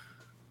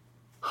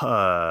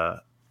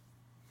 like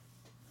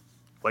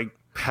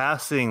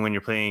passing when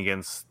you're playing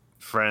against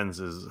friends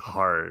is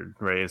hard,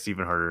 right? It's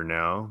even harder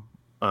now.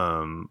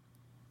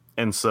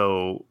 And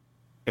so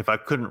if I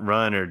couldn't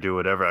run or do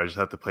whatever, I just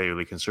have to play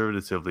really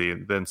conservatively.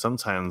 And then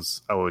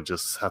sometimes I would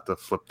just have to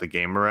flip the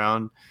game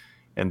around.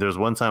 And there's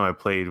one time I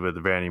played with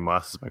Randy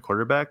Moss as my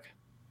quarterback.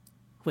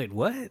 Wait,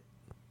 what?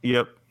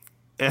 Yep.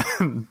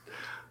 And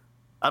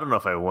I don't know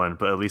if I won,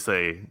 but at least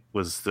I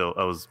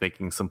was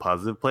making some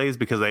positive plays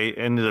because I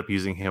ended up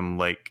using him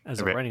like As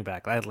a running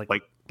back, I had like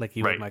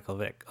you right, with Michael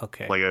Vick.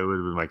 Okay. like I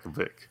would with Michael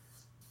Vick.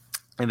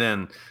 And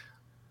then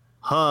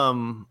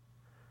Hum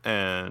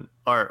and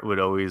Art would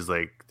always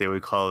they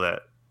would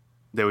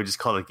just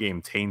call the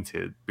game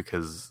tainted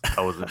because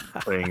I wasn't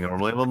playing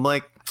normally. I'm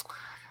like,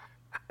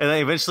 and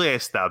then eventually I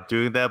stopped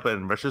doing that. But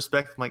in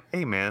retrospect, I'm like,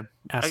 hey man,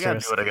 I gotta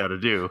do what I gotta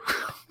do.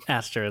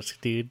 Asterisk,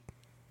 dude.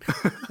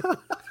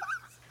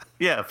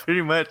 Yeah,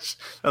 pretty much.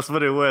 That's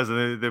what it was. And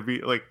then there'd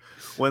be like,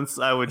 once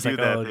I would do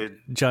that,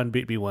 John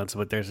beat me once,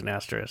 but there's an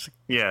asterisk.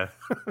 Yeah,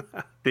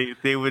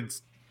 they would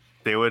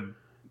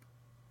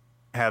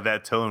have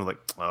that tone like,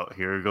 oh,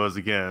 here it goes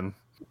again.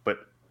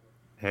 But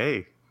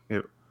hey,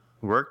 it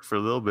worked for a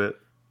little bit.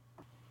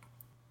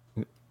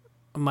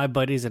 My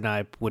buddies and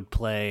I would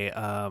play.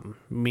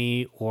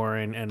 Me,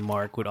 Warren, and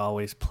Mark would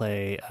always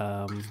play.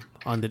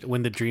 When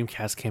the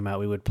Dreamcast came out,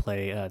 we would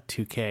play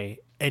 2K,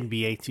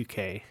 NBA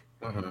 2K,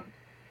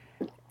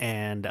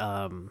 and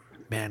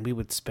man, we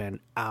would spend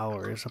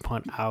hours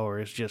upon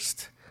hours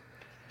just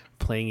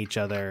playing each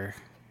other.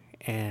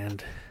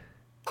 And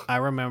I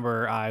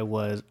remember I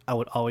would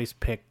always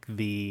pick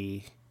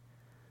the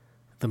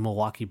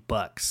Milwaukee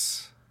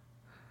Bucks.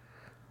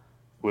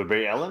 With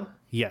Ray Allen?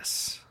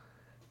 Yes.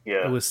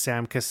 Yeah. It was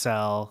Sam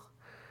Cassell,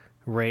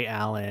 Ray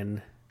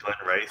Allen, Glenn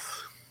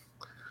Rice.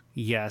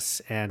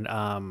 Yes, and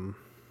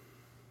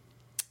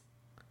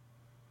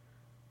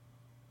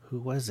who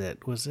was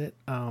it? Was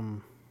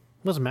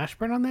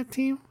Mashburn on that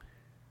team?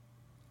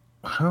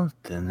 I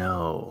don't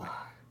know.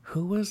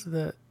 Who was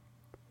the?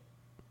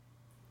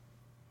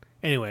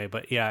 Anyway,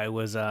 but yeah, it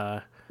was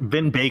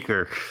Vin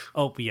Baker.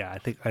 Oh yeah,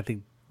 I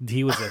think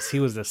he was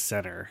the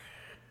center.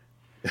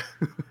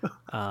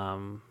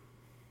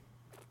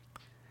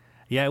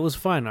 Yeah, it was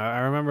fun. I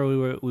remember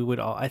we would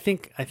all. I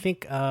think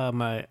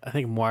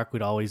Mark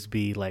would always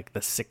be like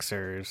the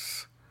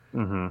Sixers.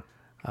 Mm-hmm.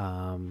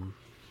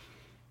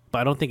 But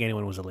I don't think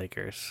anyone was the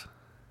Lakers.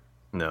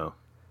 No,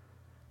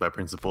 by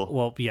principle.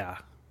 Well, yeah,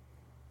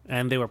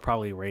 and they were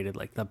probably rated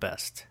like the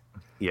best.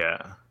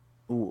 Yeah.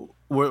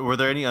 Were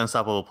there any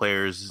unstoppable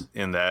players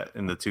in the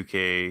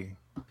 2K?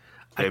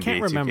 I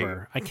can't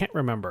remember.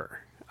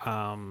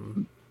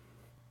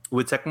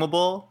 With Tecmo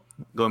Bowl,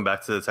 going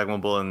back to the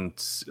Tecmo Bowl and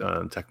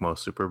Tecmo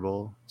Super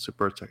Bowl,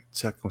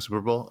 Tecmo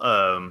Super Bowl,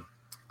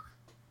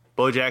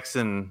 Bo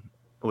Jackson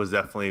was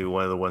definitely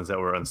one of the ones that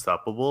were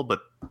unstoppable.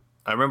 But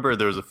I remember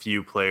there was a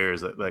few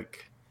players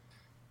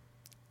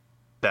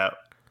that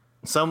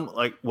some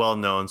well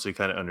known, so you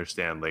kind of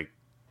understand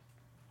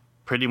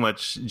pretty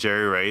much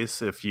Jerry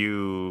Rice. If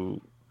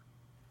you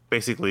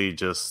basically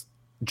just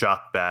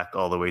dropped back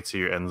all the way to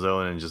your end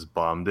zone and just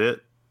bombed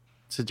it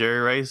to Jerry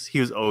Rice, he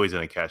was always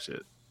going to catch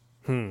it.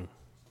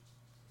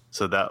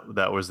 So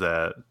that was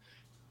that.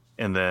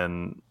 And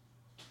then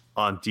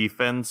on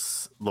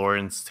defense,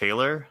 Lawrence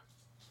Taylor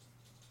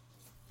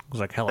was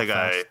like hella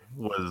fast. Guy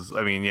was,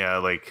 I mean, yeah,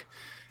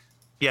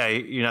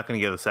 you're not going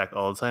to get a sack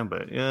all the time,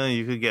 but yeah,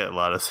 you could get a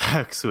lot of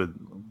sacks with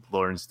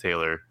Lawrence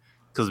Taylor.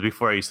 Because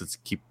before I used to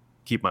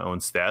keep my own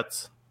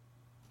stats.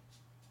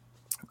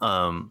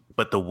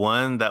 But the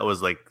one that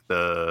was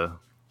the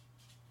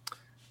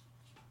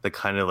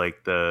kind of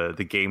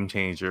the game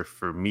changer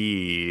for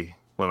me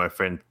when my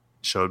friend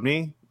showed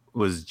me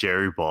was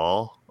Jerry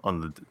Ball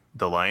on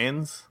the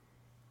Lions.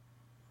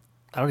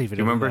 I don't even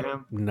remember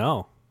him.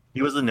 No,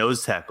 he was a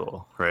nose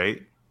tackle,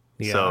 right?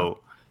 Yeah. So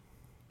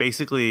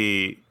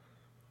basically,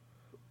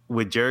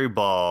 with Jerry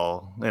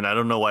Ball, and I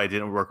don't know why it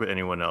didn't work with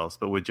anyone else,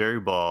 but with Jerry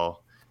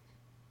Ball,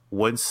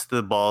 once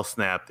the ball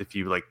snapped, if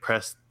you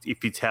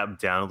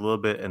tapped down a little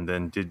bit and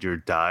then did your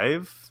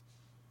dive,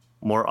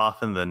 more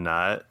often than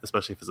not,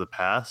 especially if it's a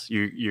pass,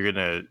 you're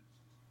gonna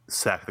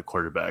sack the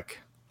quarterback.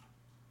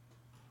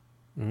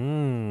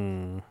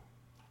 And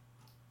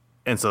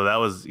so that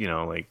was,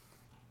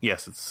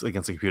 yes, it's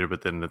against the computer,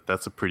 but then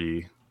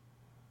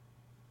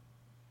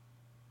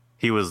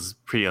he was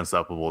pretty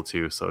unstoppable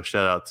too. So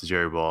shout out to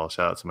Jerry Ball.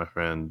 Shout out to my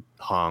friend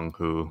Hong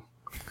who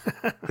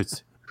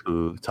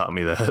taught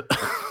me that.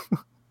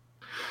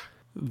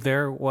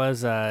 There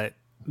was do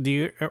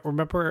you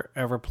remember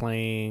ever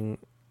playing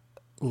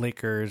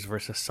Lakers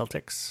versus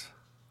Celtics?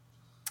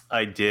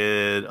 I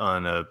did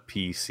on a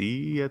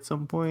PC at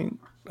some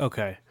point.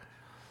 Okay.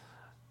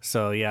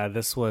 So yeah,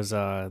 this was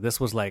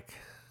like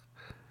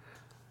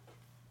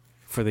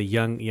for the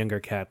younger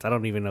cats. I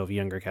don't even know if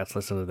younger cats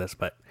listen to this,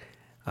 but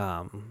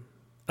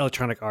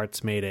Electronic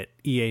Arts made it,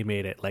 EA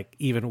made it,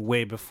 even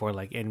way before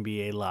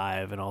NBA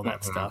Live and all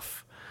that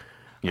stuff.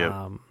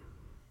 Yeah.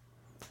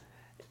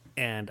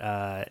 And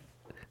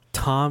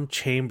Tom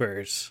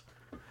Chambers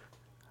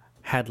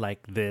had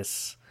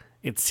this,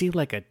 it seemed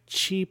like a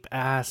cheap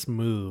ass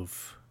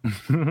move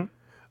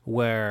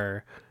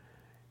where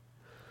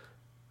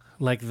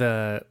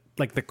the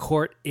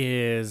court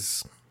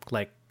is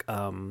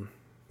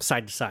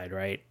side to side,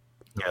 right?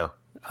 Yeah.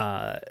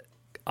 A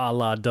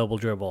la Double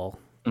Dribble,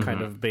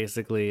 kind of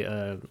basically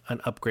an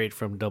upgrade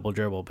from Double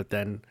Dribble, but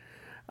then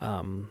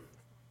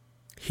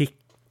he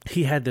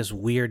he had this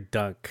weird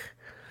dunk.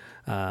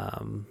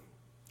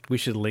 We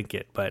should link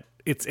it, but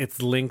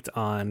it's linked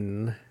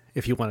on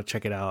if you want to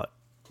check it out.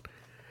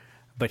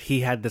 But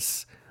he had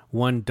this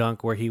one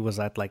dunk where he was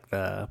at like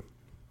the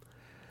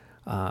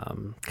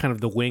kind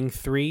of the wing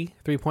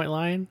 3-point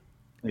line.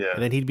 Yeah.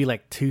 And then he'd be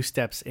like 2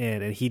 steps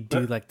in and he'd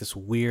do like this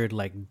weird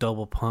like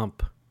double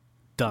pump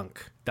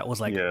dunk that was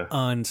like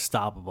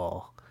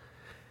unstoppable.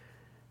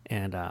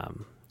 And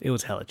it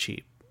was hella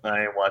cheap.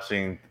 I am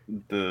watching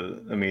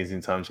the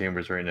amazing Tom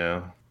Chambers right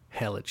now.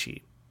 Hella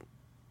cheap.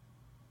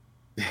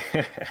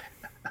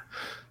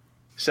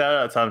 Shout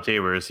out Tom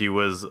Chambers. He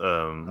was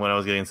when I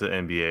was getting into the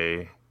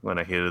NBA, when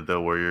I hated the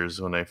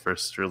Warriors, when I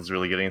first was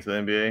really getting into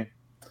the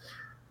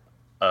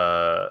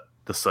NBA.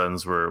 The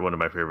Suns were one of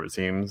my favorite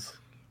teams.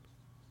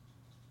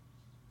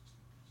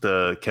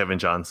 The Kevin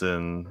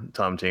Johnson,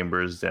 Tom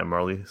Chambers, Dan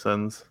Marley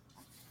Suns.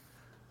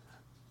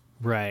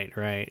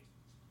 Right.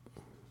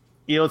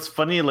 You know, it's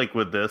funny, like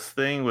with this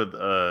thing, with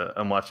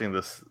I'm watching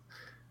this,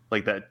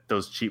 like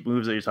those cheap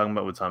moves that you're talking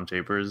about with Tom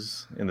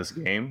Chambers in this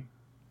game,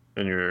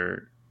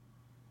 and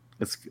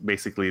it's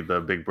basically the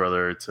big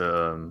brother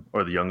to,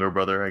 or the younger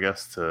brother, I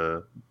guess,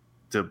 to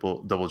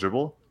double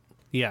dribble.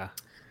 Yeah.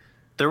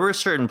 There were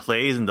certain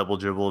plays in double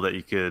dribble that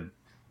you could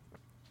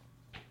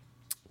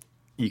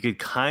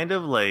kind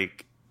of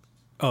like.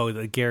 Oh,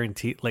 the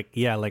guarantee, like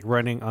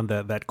running on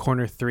that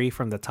corner 3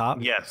 from the top.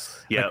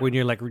 Yes. Yeah. Like when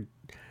you're like.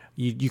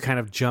 You kind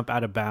of jump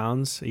out of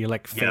bounds. You're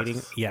like fading.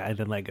 Yes. Yeah, and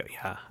then like,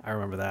 yeah, I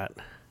remember that.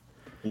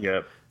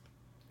 Yep.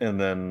 And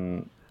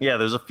then, yeah,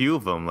 there's a few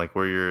of them, like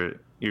where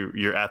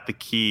you're at the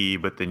key,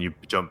 but then you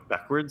jump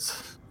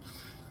backwards.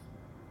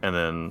 And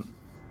then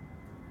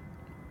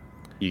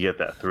you get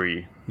that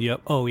 3.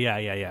 Yep. Oh,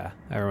 yeah.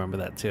 I remember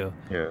that too.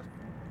 Yeah.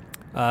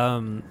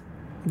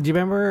 Do you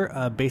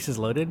remember Bases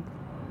Loaded?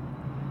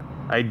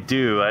 I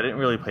do. I didn't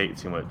really play it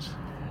too much.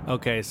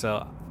 Okay,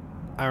 so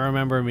I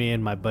remember me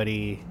and my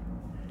buddy...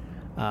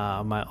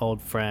 my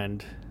old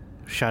friend,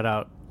 shout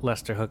out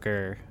Lester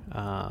Hooker.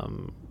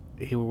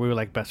 We were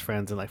like best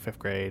friends in like 5th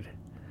grade,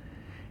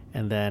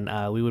 and then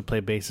we would play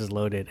Bases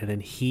Loaded. And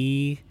then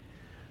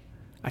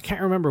I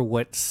can't remember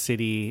what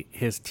city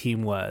his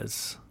team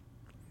was,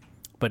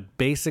 but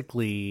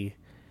basically,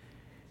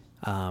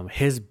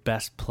 his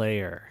best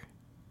player,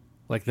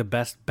 like the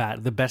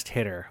best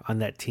hitter on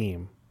that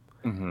team.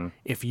 Mm-hmm.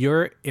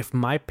 If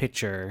my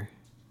pitcher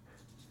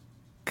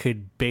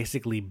could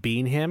basically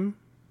bean him.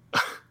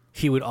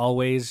 He would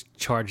always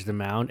charge the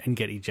mound and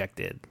get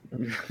ejected.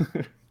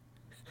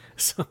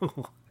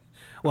 So,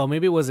 well,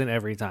 maybe it wasn't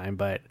every time,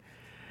 but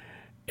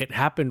it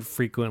happened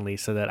frequently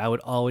so that I would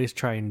always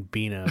try and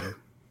beat him.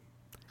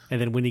 And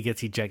then when he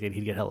gets ejected,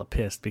 he'd get hella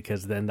pissed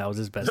because then that was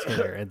his best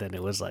hitter. And then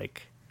it was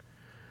like...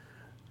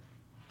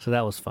 So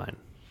that was fun.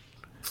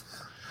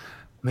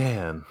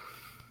 Man.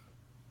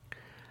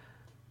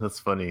 That's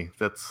funny.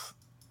 That's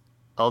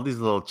all these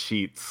little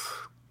cheats...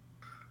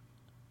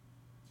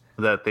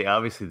 that they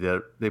obviously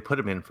did. They put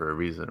him in for a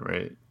reason,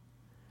 right?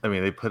 I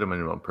mean, they put him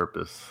in on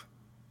purpose.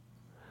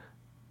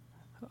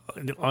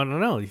 I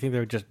don't know. You think they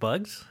were just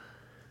bugs?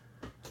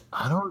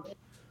 I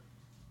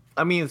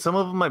mean, some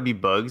of them might be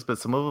bugs, but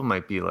some of them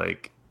might be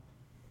like...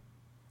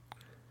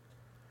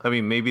 I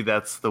mean, maybe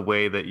that's the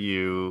way that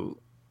you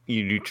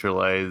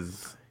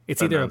neutralize...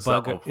 It's either a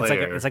bug...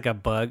 It's like a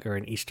bug or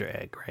an Easter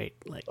egg, right?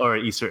 Like, or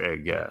an Easter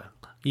egg, yeah.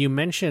 You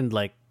mentioned,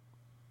 like,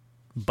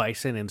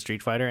 Bison in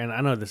Street Fighter, and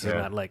I know this is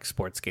not like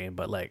sports game,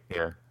 but like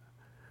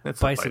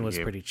Bison was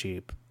pretty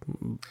cheap.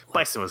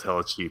 Bison was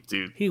hella cheap,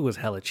 dude. He was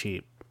hella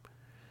cheap.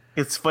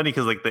 It's funny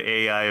because like the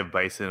AI of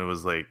Bison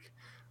was like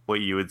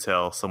what you would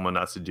tell someone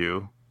not to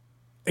do.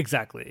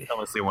 Exactly.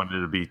 Unless they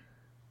wanted to be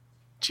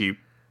cheap.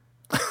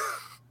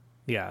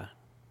 Yeah.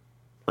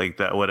 Like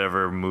that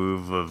whatever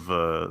move of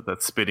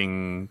that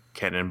spitting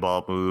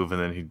cannonball move,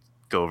 and then he'd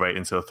go right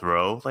into a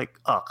throw. Like,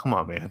 oh, come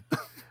on, man.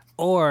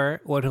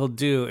 Or what he'll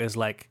do is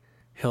like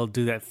he'll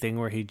do that thing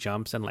where he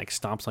jumps and like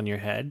stomps on your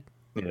head.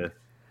 Yeah.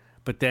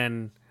 But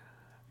then,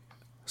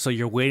 so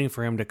you're waiting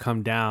for him to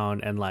come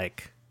down and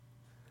like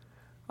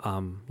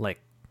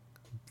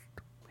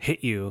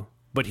hit you,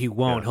 but he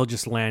won't. Yeah. He'll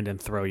just land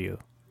and throw you.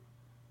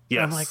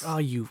 Yes. I'm like, oh,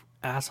 you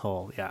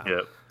asshole. Yeah.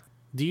 Yep.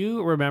 Do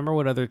you remember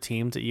what other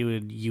teams that you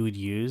would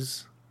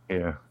use?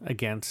 Yeah.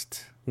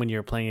 Against when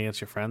you're playing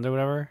against your friends or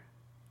whatever?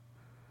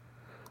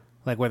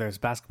 Like whether it's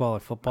basketball or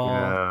football.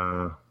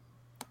 Yeah.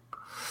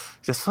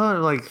 Just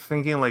fun, like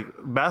thinking like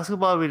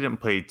basketball we didn't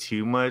play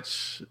too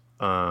much.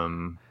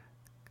 There's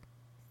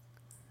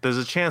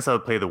a chance I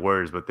would play the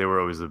Warriors, but they were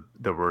always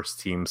the worst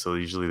team. So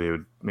usually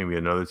maybe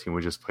another team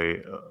would just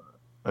play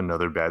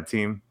another bad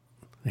team.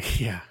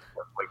 Yeah.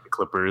 Like the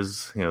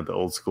Clippers, the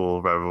old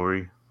school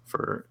rivalry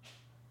for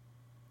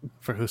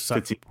who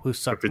sucked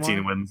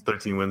 15 more? wins,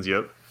 13 wins.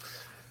 Yep.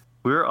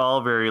 We were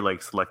all very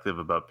like selective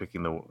about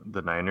picking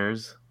the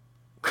Niners.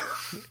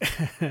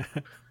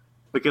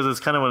 Because it's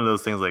kind of one of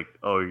those things like,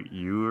 oh,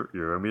 you're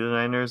gonna be the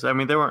Niners. I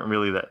mean, they weren't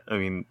really that. I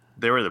mean,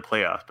 they were the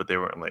playoffs, but they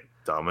weren't like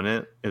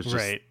dominant. It's just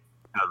right.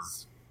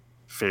 as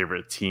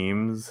favorite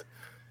teams,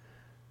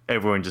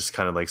 everyone just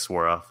kind of like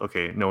swore off,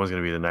 okay, no one's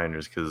going to be the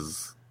Niners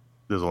because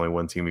there's only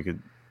one team we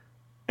could.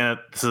 And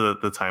this is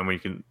the time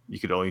when you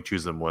could only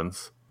choose them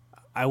once.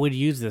 I would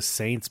use the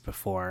Saints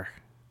before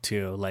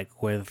too,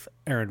 like with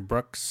Aaron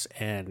Brooks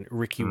and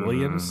Ricky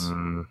Williams.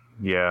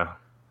 Yeah.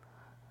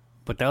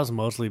 But that was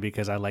mostly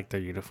because I liked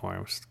their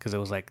uniforms, because it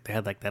was like they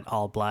had like that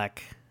all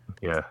black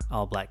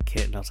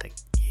kit, and I was like,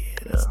 yeah,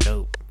 that's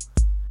dope.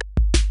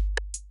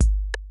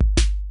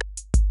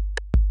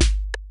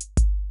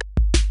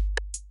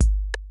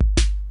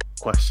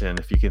 Question,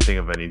 if you can think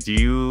of any,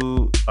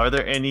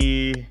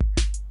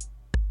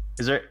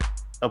 is there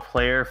a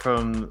player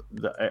from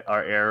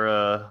our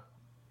era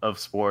of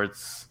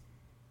sports,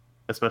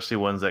 especially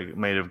ones that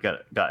might have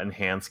got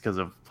enhanced because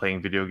of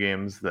playing video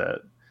games,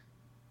 that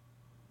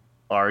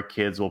our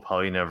kids will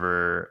probably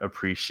never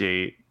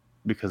appreciate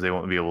because they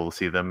won't be able to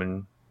see them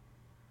in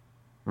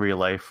real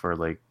life or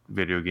like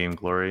video game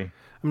glory?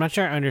 I'm not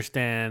sure I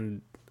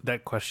understand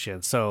that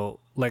question. So,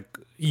 like,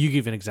 you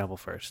give an example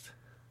first.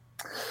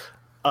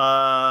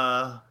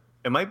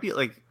 It might be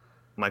like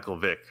Michael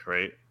Vick,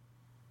 right?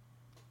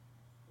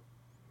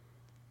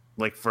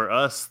 Like for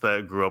us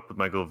that grew up with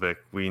Michael Vick,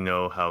 we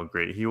know how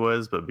great he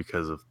was, but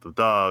because of the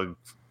dog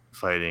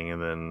fighting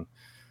and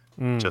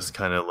then just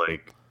kind of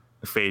like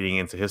fading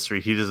into history,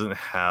 he doesn't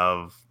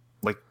have,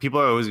 like, people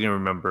are always going to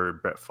remember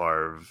Brett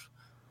Favre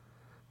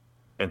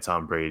and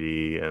Tom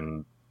Brady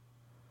and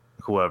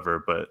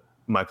whoever, but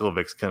Michael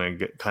Vick's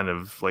kind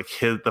of like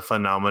the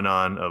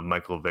phenomenon of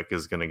Michael Vick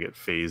is going to get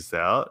phased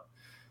out.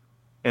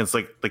 And it's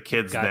like the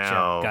kids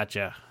now,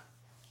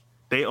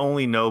 they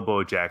only know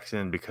Bo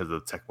Jackson because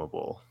of Tecmo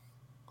Bowl.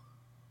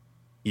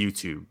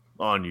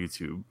 On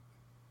YouTube.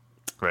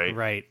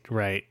 Right?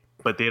 Right.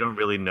 But they don't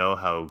really know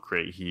how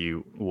great he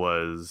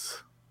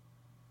was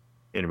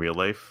in real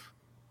life.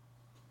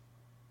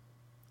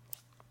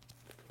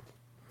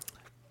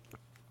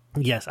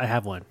 Yes, I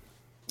have one.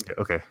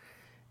 Okay.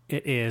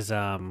 It is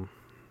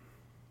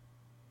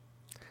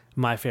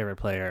my favorite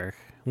player,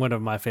 one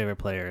of my favorite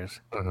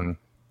players,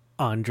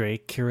 Andrei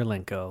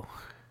Kirilenko.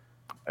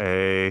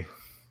 AK-47.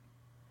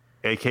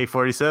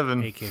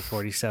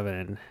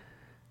 AK-47.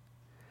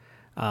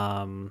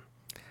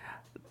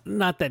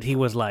 Not that he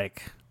was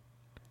like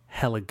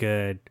hella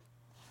good,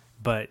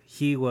 but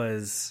he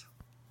was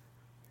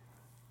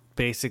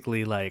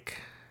basically like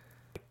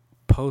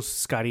post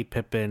Scottie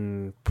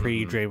Pippen,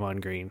 pre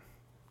Draymond Green.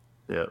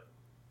 Yep.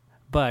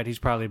 But he's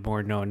probably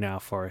more known now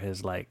for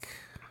his like.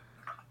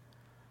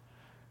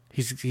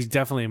 He's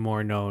definitely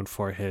more known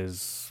for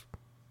his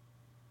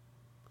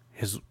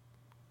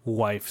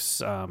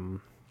wife's I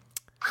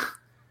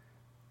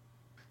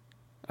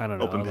don't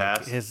know, open pass.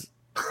 Like his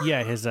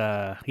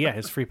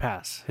free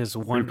pass. His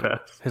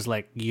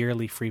like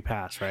yearly free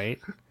pass, right?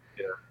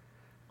 Yeah.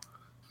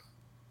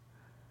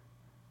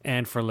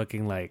 And for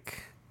looking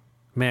like,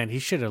 man, he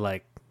should have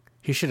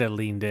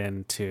leaned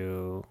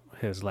into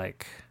his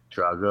like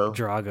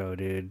Drago,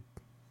 dude.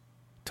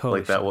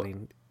 Totally like that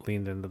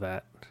leaned into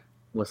that.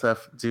 What's that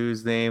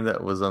dude's name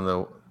that was on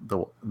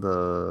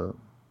the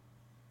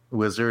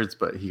Wizards,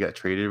 but he got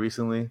traded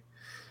recently?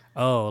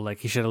 Oh, like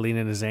he should have leaned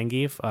into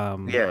Zangief.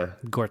 Yeah,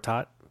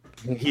 Gortat.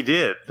 He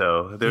did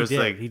though.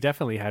 He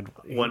definitely had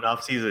one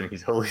off season.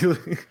 He's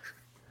totally.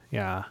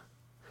 Yeah.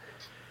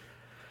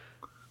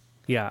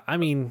 I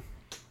mean,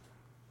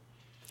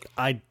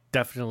 I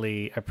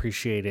definitely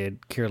appreciated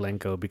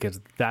Kirilenko because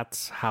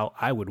that's how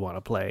I would want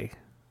to play.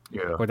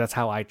 Yeah. Or that's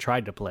how I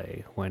tried to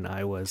play when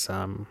I was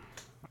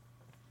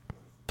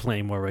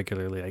playing more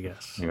regularly, I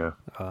guess. Yeah.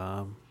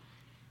 I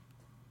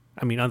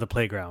mean, on the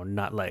playground,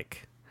 not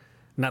like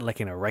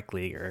in a rec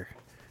league or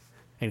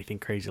anything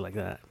crazy like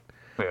that.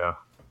 Yeah.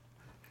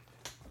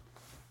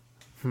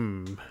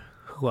 Who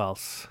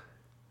else?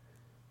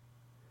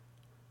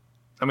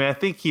 I mean, I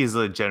think he's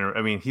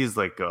he's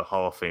like a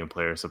Hall of Fame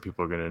player, so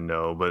people are gonna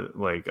know. But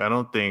like,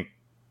 I think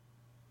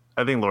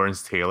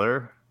Lawrence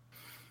Taylor,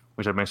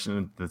 which I mentioned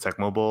in the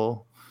Tecmo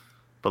Bowl,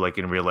 but like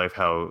in real life,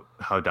 how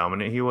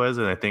dominant he was,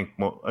 and I think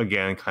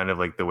again, kind of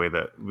like the way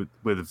that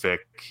with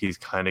Vic, he's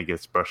kind of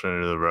gets brushed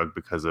under the rug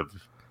because of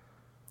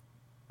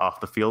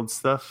off the field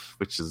stuff,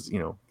 which is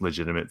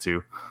legitimate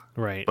too,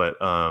 right? But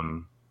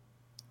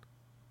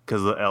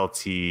because of the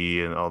LT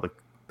and all the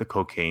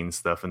cocaine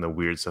stuff and the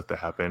weird stuff that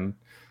happened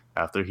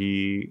after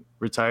he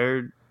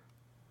retired,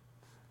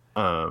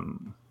 so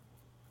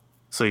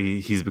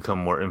he's become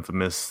more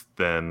infamous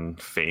than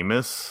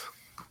famous,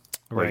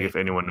 right? Like if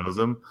anyone knows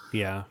him,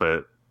 yeah.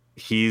 But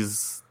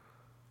he's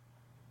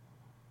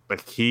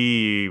like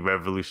he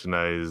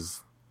revolutionized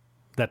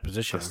that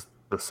position,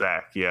 the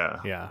sack,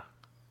 yeah.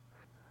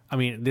 I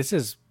mean, this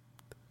is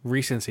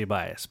recency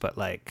bias, but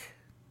like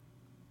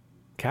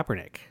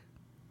Kaepernick.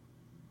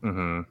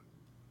 Mm-hmm.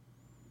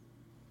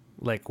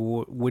 Like,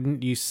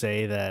 wouldn't you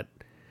say that,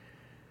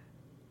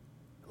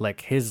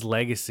 like, his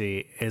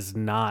legacy is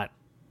not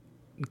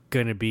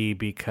going to be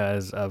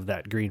because of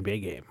that Green Bay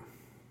game?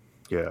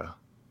 Yeah.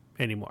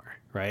 Anymore,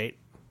 right?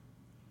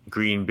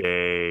 Green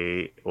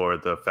Bay or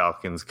the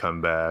Falcons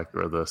comeback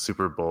or the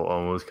Super Bowl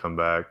almost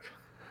comeback.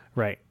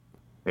 Right.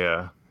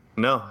 Yeah.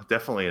 No,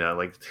 definitely not.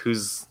 Like,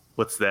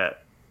 what's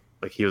that?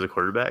 Like, he was a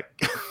quarterback?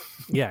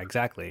 Yeah,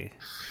 exactly.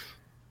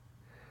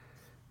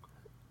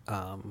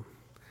 And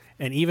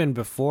even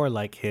before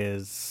like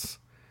his,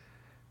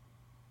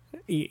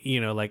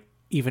 like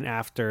even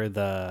after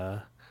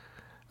the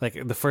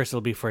first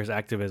it'll be for his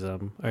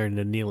activism or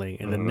the kneeling,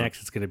 and the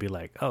next it's going to be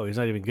like, oh, he's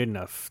not even good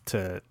enough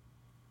to,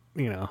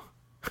 you know,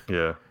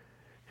 Yeah.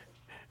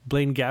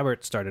 Blaine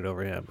Gabbert started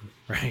over him,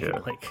 right? Yeah.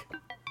 Like,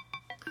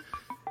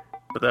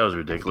 But that was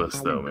ridiculous,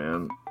 though,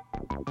 man.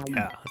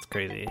 yeah, that's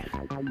crazy.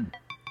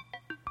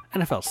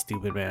 NFL's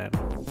stupid, man.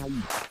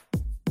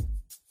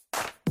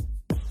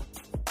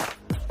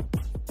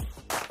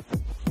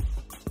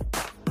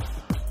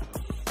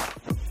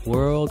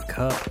 World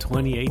Cup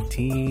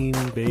 2018,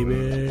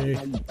 baby.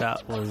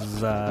 That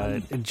was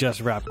it just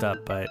wrapped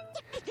up, but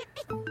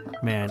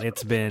man,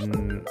 it's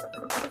been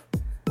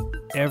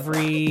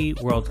every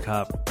World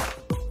Cup,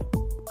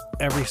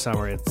 every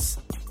summer, it's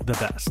the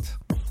best.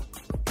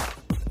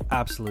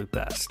 Absolute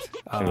best.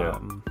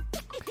 The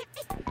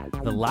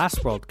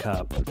last World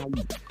Cup,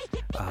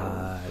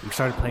 we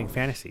started playing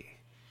fantasy.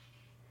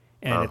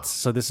 And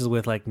this is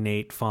with like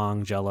Nate,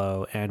 Fong,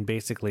 Jello, and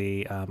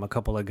basically a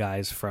couple of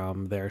guys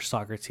from their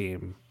soccer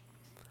team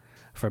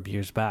from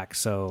years back.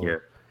 So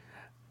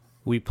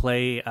we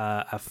play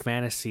a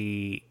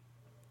fantasy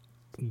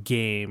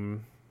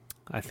game.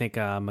 I think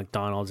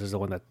McDonald's is the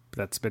one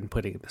that's been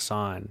putting this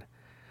on.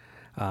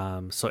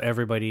 So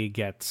everybody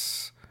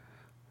gets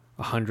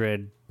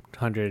 $100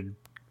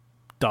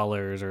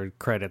 or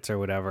credits or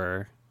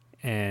whatever,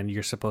 and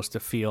you're supposed to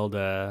field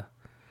a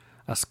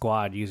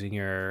squad using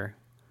your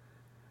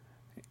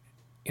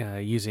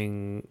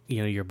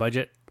your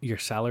budget, your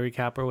salary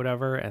cap or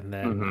whatever, and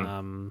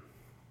then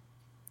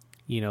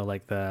you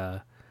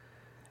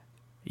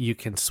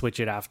can switch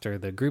it after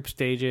the group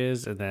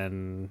stages, and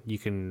then you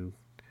can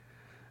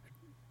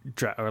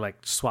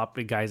swap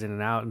the guys in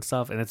and out and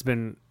stuff, and it's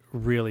been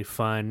really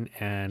fun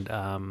and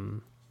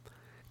kind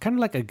of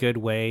like a good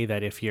way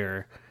that if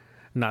you're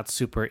not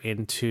super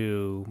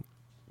into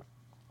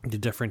the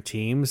different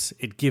teams,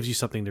 it gives you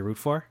something to root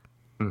for.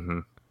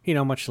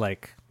 Much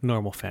like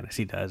normal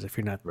fantasy does if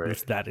you're not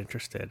that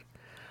interested.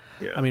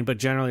 Yeah. I mean, but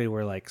generally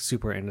we're like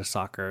super into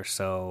soccer,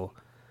 so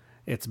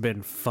it's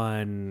been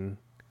fun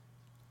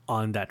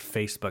on that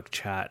Facebook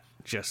chat.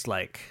 Just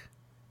like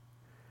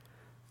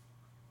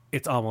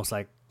it's almost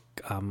like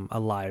a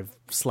live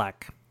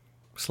Slack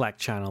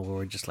channel where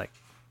we're just like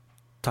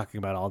talking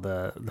about all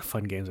the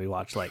fun games we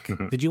watch. Like,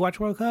 did you watch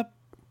World Cup?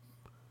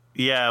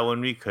 Yeah, when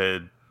we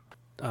could.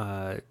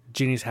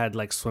 Jeannie's had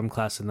like swim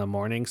class in the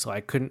morning, so I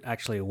couldn't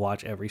actually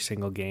watch every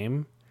single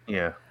game.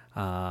 Yeah.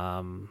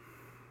 But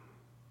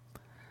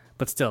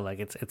still, like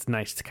it's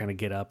nice to kind of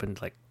get up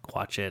and like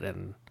watch it,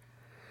 and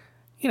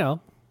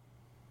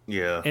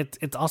yeah,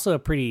 it's also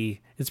pretty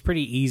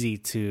easy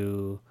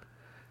to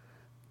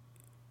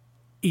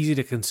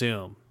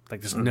consume.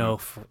 Like there's no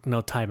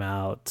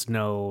timeouts,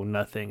 no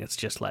nothing. It's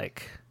just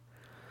like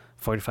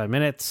 45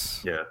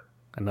 minutes. Yeah.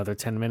 Another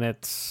 10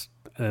 minutes.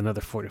 And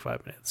another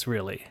 45 minutes,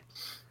 really.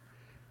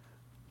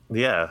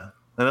 Yeah.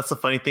 And that's the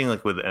funny thing,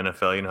 like with the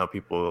NFL, you know how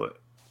people,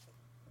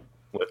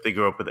 if they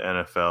grow up with the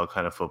NFL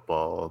kind of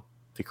football,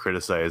 they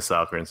criticize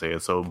soccer and say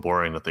it's so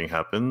boring, nothing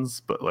happens.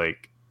 But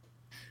like,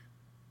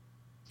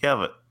 yeah,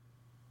 but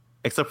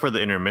except for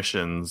the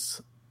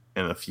intermissions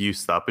and a few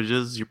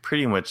stoppages, you're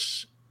pretty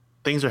much,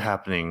 things are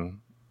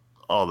happening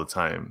all the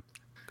time.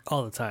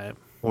 All the time.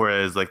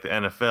 Whereas like the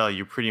NFL,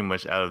 you're pretty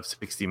much out of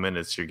 60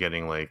 minutes, you're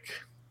getting like,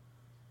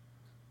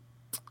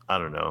 I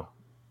don't know,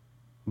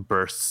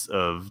 bursts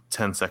of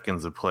 10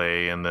 seconds of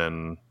play and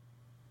then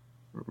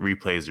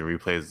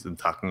replays and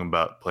talking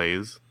about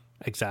plays.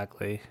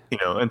 Exactly.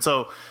 And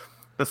so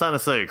that's not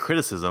necessarily a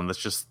criticism. That's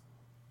just,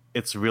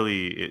 it's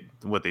really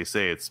what they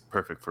say. It's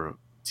perfect for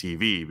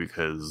TV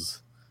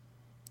because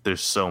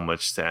there's so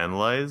much to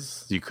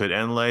analyze. You could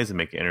analyze and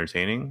make it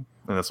entertaining.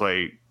 And that's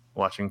why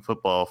watching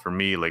football for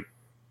me, like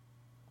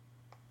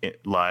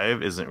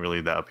live isn't really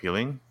that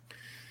appealing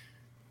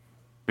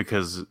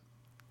because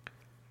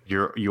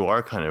you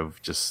are kind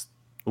of just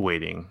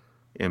waiting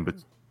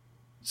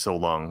so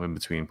long in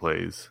between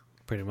plays.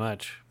 Pretty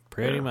much.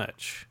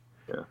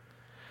 Yeah.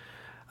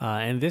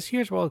 And this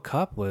year's World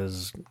Cup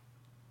was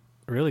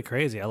really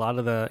crazy. A lot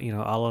of the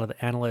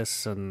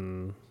analysts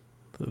and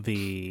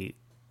the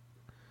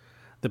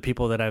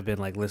people that I've been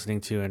like listening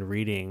to and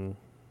reading,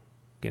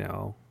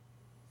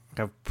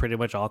 have pretty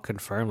much all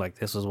confirmed like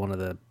this was one of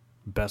the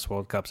best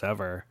World Cups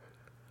ever.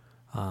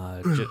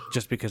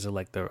 Just because of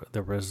like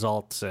the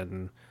results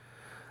and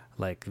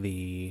like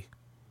the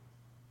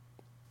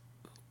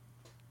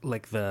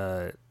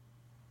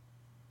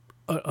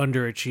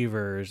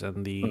underachievers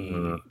and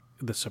the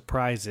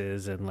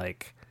surprises and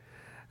like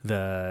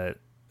the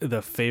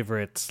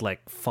favorites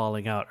like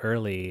falling out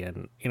early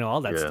and all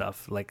that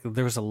stuff. Like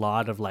there was a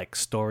lot of like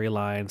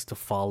storylines to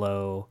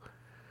follow,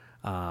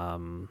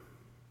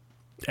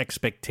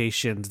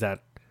 expectations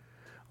that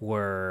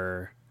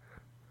were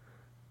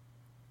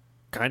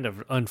kind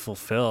of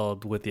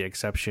unfulfilled with the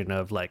exception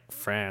of like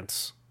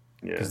France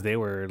Yeah. because they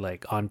were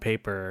like on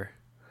paper,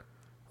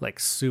 like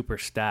super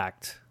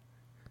stacked.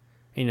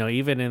 You know,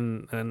 even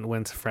in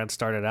when France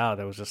started out,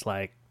 it was just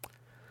like,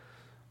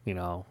 you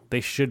know,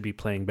 they should be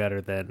playing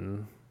better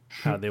than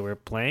how they were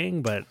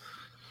playing, but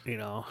you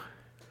know,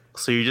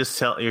 So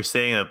you're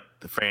saying that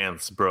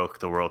France broke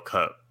the World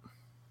Cup.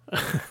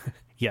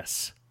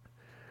 yes,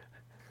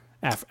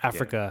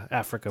 Africa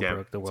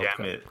broke the World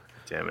Cup.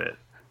 Damn it.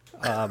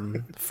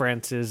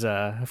 France's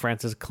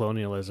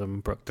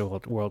colonialism broke the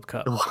World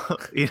Cup.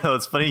 You know,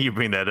 it's funny you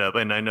bring that up,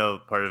 and I know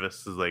part of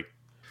this is like,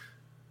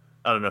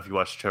 I don't know if you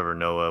watched Trevor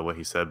Noah, what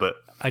he said, but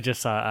I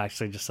just saw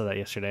that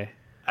yesterday.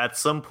 at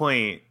some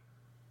point,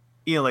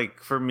 you know,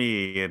 like for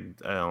me, and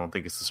I don't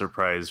think it's a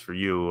surprise for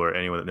you or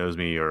anyone that knows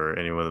me or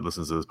anyone that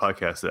listens to this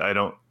podcast, that I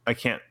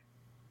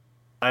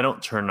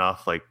don't turn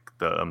off like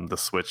the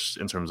switch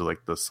in terms of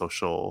like the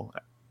social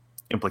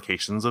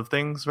implications of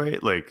things,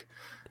 right? Like,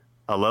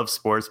 I love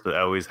sports, but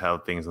I always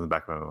have things in the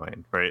back of my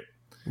mind, right?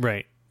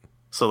 Right.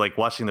 So like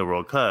watching the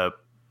World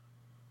Cup,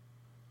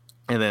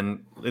 and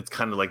then it's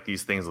kind of like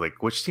these things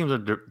like which teams are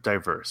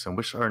diverse and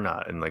which are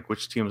not, and like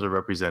which teams are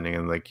representing,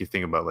 and like you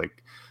think about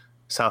like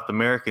South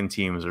American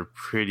teams are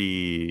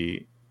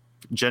pretty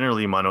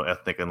generally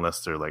mono-ethnic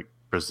unless they're like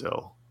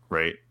Brazil,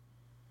 right?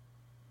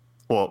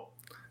 Well,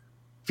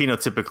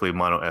 phenotypically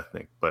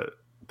mono-ethnic, but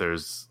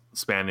there's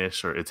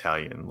Spanish or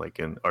Italian, like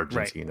in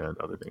Argentina and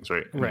other things,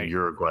 right? And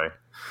Uruguay.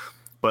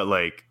 But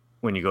like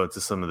when you go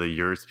into some of the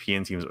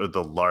European teams or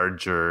the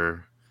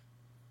larger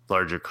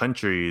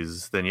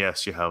countries, then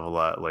yes, you have a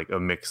lot like a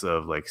mix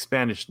of like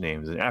Spanish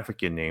names and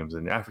African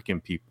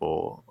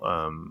people,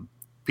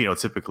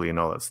 phenotypically and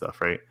all that stuff,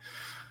 right?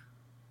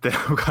 Then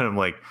I'm kind of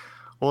like,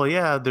 well,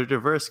 yeah, they're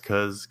diverse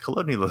because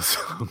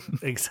colonialism.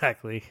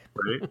 Exactly.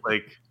 Right?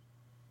 Like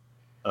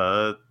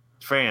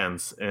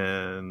France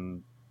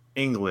and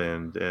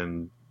England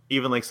and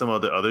even like some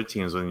of the other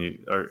teams when you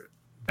are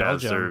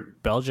Belgium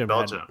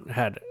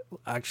had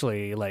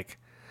actually like,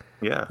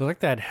 yeah, it was like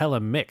they had hella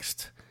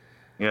mixed.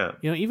 Yeah.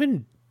 You know,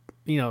 even,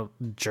 you know,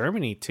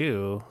 Germany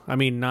too. I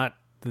mean, not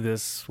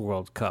this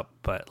World Cup,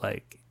 but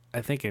like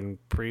I think in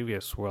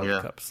previous World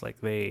Cups,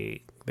 like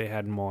they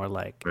had more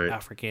like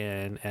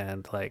African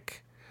and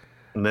like.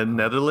 And then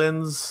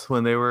Netherlands,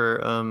 when they were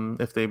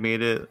if they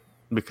made it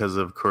because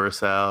of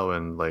Curacao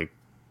and like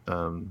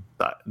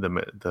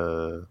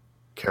the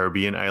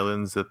Caribbean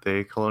islands that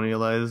they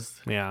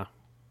colonized.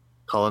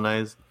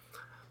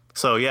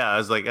 So yeah, I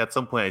was like, at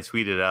some point I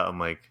tweeted out, I'm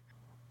like,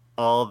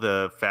 all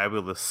the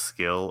fabulous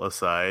skill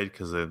aside,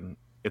 because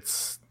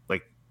it's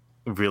like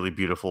really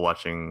beautiful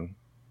watching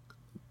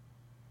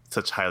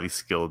such highly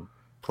skilled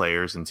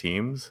players and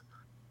teams,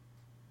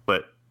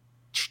 but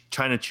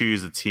trying to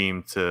choose a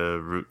country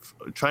to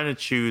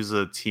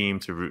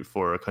root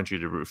for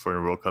in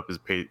a World Cup is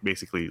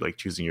basically like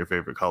choosing your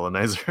favorite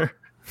colonizer.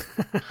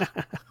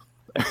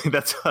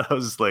 That's what I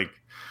was like.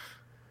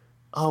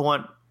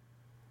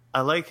 I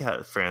like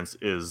how France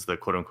is the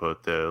quote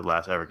unquote the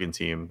last African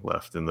team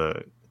left in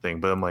the thing,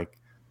 but I'm like,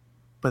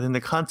 but in the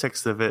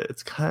context of it,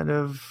 it's kind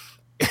of,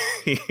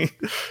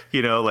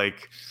 you know,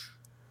 like,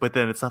 but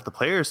then it's not the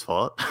player's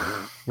fault.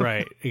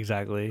 Right.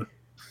 Exactly.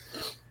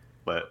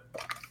 But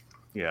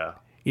yeah,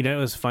 you know,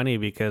 it was funny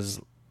because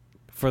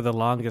for the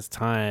longest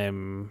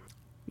time,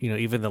 you know,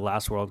 even the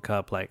last World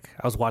Cup, like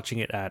I was watching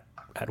it at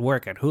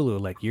work at Hulu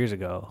like years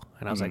ago,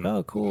 and I was like,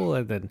 oh, cool.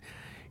 And then,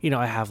 you know,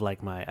 I have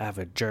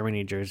a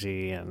Germany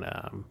jersey, and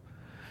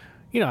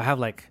you know, I have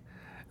like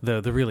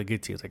the really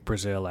good teams like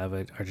Brazil. I have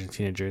an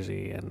Argentina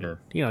jersey, and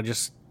you know,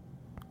 just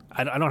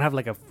I don't have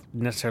like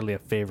necessarily a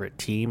favorite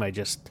team. I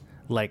just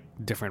like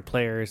different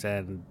players,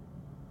 and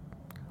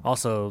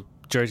also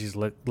jerseys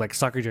look like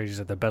soccer jerseys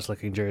are the best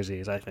looking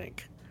jerseys I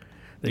think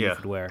that you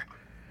could wear.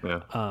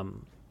 Yeah.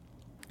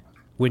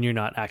 When you're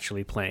not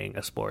actually playing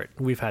a sport.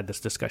 We've had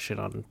this discussion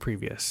on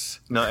previous.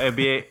 No,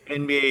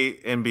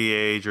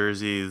 NBA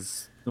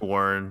jerseys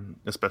worn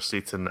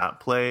especially to not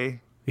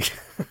play.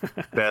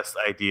 Best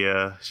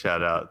idea.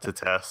 Shout out to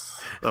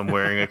Tess. I'm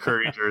wearing a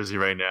Curry jersey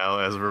right now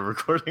as we're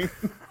recording.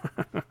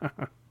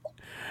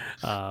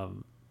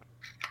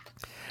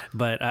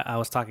 But I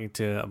was talking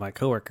to my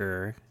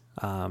coworker,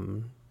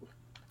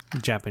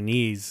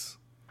 Japanese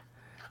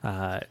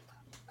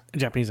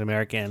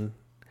American,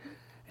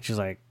 and she's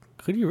like,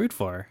 who do you root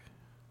for?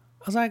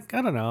 I was like,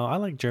 I don't know. I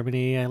like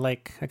Germany. I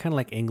kind of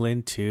like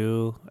England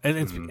too. And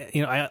it's,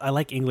 you know, I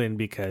like England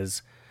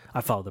because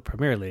I follow the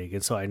Premier League,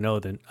 and so I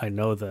know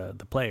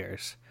the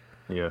players.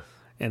 Yeah.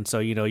 And so,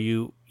 you know,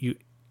 you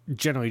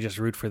generally just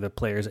root for the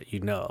players that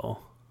you know,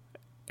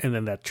 and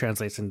then that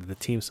translates into the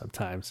team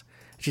sometimes.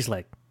 And she's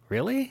like,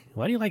 really?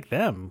 Why do you like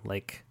them?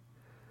 Like,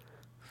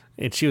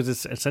 and she was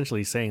just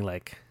essentially saying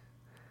like,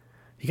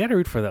 you got to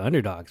root for the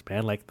underdogs,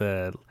 man. Like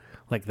the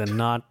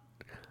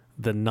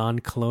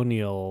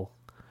non-colonial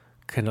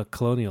kind of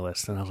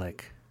colonialists. And I was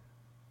like,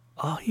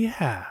 oh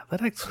yeah,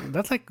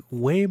 that's like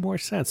way more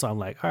sense. So I'm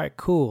like, all right,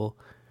 cool.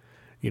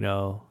 You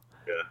know,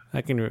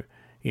 I can,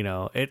 you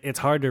know, it's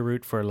hard to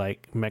root for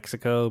like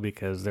Mexico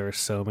because there are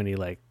so many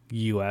like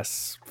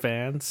U.S.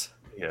 fans.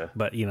 Yeah.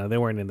 But they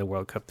weren't in the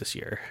World Cup this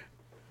year.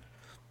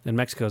 And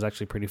Mexico is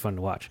actually pretty fun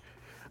to watch.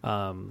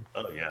 Oh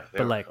yeah,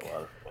 but like,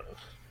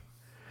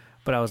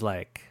 but I was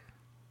like,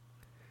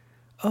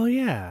 oh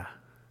yeah,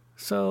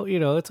 so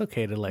it's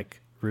okay to like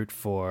root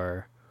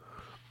for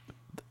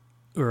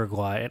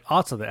Uruguay and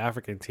also the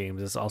African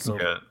teams. It's also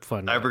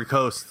fun. Ivory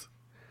Coast.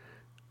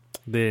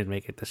 They didn't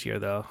make it this year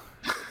though.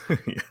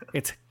 Yeah.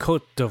 It's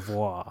Cote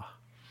d'Ivoire.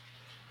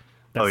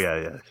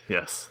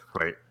 Yes,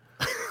 right.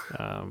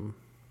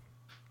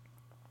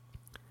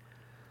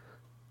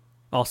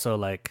 Also,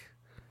 like,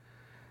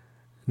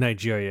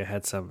 Nigeria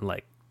had some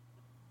like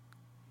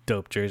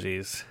dope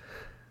jerseys.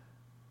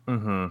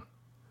 Mm-hmm.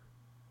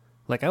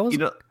 Like I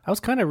was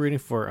kind of rooting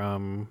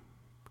for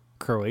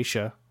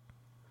Croatia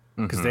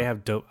because they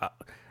have dope.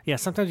 Yeah,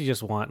 sometimes you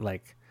just want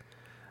like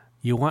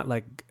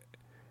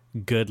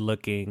good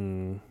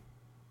looking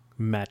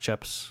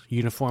matchups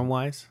uniform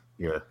wise.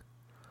 Yeah.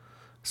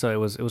 So it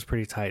was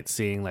pretty tight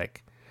seeing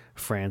like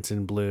France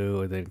in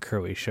blue and then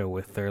Croatia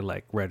with their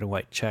like red and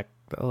white check.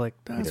 I was like,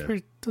 that's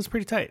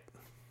pretty tight.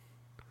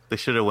 They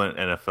should have went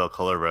NFL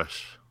color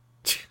rush.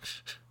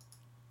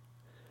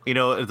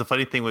 The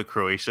funny thing with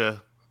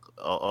Croatia,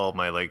 all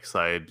my like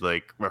side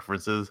like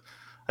references,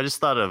 I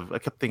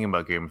kept thinking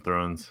about Game of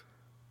Thrones.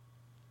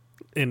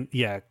 And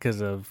yeah,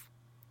 because of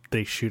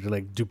they shoot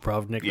like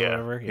Dubrovnik or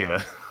whatever.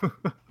 Yeah.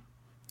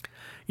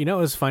 It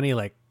was funny,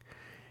 like,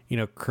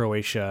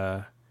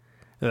 Croatia.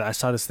 I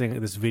saw this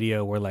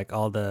video where like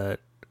all the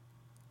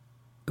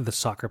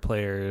soccer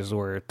players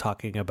were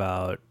talking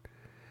about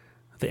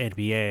the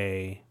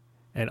NBA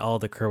and all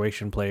the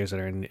Croatian players that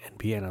are in the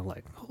NBA, and I'm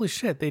like, holy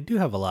shit, they do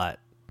have a lot.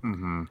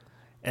 Mm-hmm.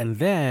 And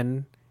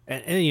then,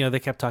 and they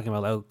kept talking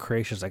about, oh,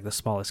 Croatia's like the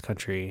smallest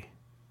country,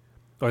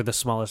 or the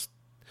smallest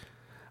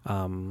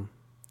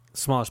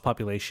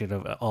population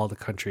of all the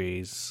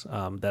countries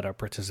that are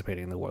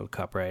participating in the World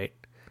Cup, right?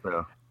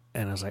 Yeah.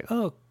 And I was like,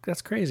 oh,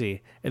 that's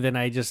crazy. And then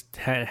I just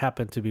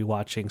happened to be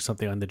watching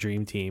something on the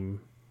Dream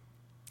Team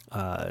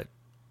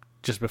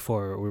just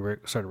before we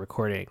started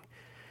recording.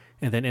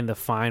 And then in the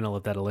final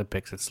of that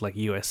Olympics, it's like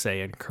USA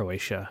and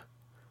Croatia.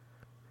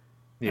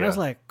 Yeah. And I was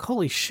like,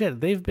 holy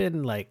shit, they've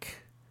been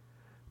like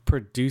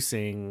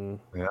producing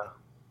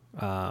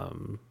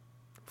freaking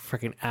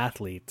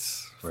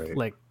athletes, right.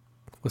 Like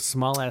with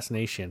small ass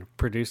nation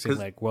producing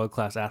like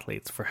world-class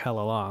athletes for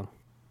hella long.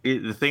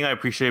 The thing I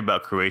appreciate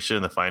about Croatia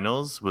in the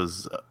finals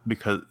was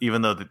because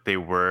even though they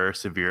were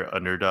severe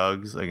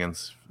underdogs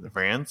against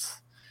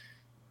France,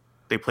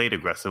 they played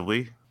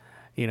aggressively.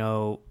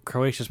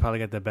 Croatia's probably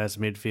got the best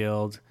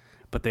midfield,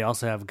 but they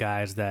also have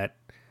guys that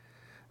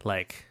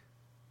like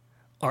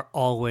are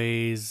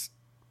always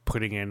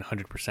putting in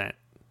 100%.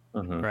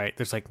 Right?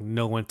 There's like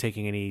no one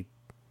taking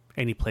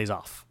any plays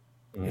off.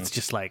 Mm-hmm. It's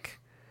just like,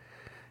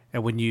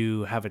 and when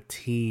you have a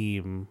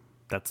team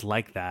that's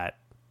like that,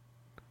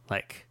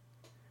 like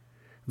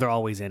they're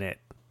always in it.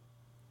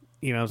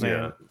 You know what I'm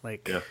saying? Yeah.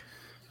 Like,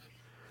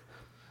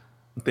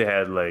 they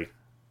had like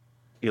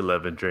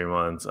 11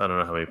 Draymonds. I don't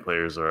know how many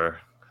players there are.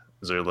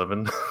 Is there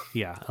 11?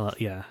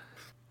 Yeah.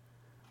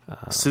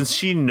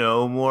 Since you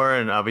know more,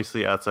 and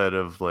obviously outside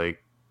of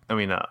like, I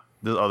mean,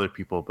 there's other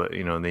people, but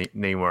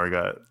Neymar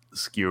got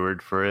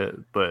skewered for it.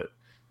 But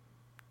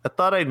I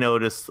thought I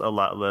noticed a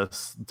lot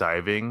less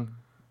diving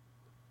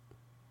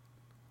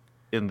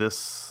in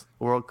this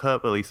World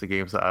Cup, at least the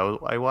games that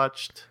I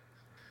watched.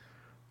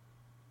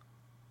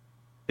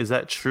 Is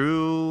that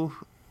true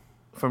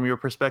from your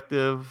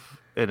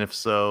perspective? And if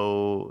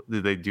so,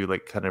 did they do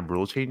like kind of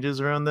rule changes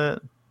around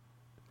that?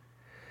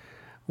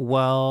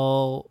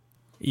 Well,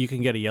 you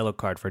can get a yellow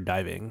card for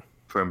diving.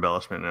 For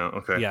embellishment now,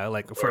 okay. Yeah,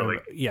 like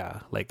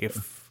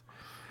if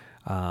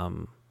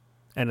and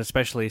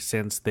especially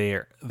since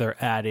they're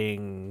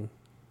adding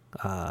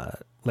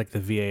like the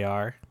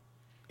VAR.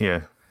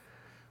 Yeah.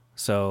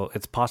 So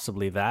it's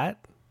possibly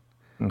that.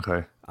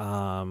 Okay.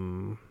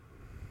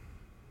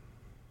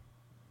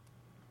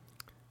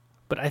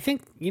 But I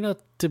think,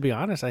 to be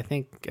honest, I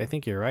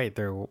think you're right.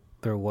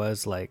 There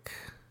was like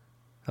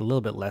a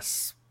little bit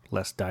less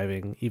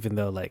diving, even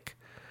though like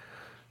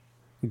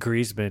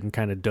Griezmann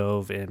kind of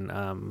dove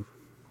in.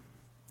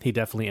 He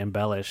definitely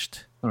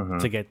embellished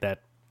to get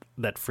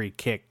that free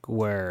kick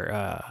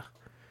where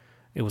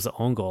it was an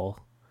own goal.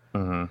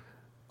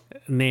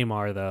 Mm-hmm.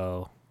 Neymar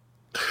though,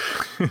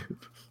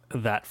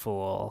 that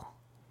fool.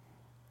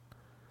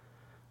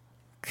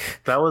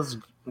 That was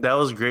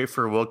great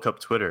for World Cup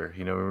Twitter.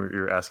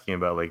 You're asking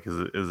about like,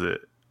 is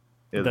it?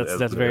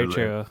 That's very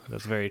true.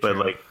 That's very true.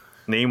 But like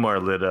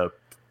Neymar lit up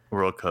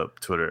World Cup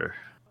Twitter.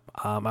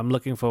 I'm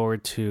looking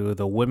forward to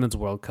the Women's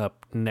World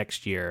Cup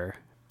next year.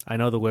 I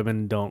know the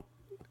women don't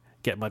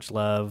get much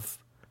love,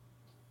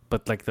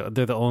 but like they're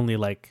the only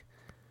like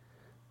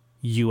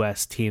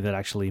U.S. team that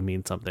actually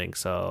means something.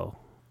 So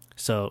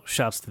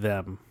shouts to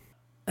them.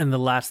 And the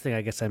last thing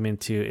I guess I'm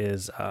into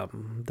is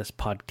this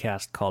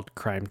podcast called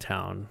Crime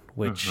Town,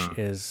 which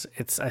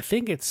I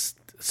think it's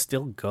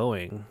still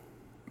going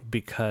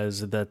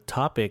because the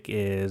topic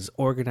is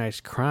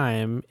organized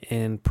crime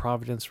in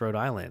Providence, Rhode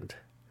Island.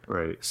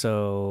 Right.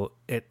 So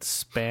it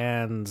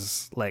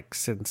spans like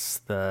since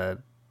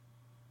the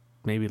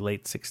maybe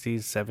late 60s,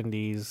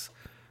 70s,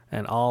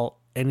 and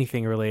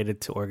anything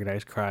related to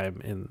organized crime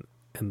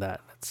in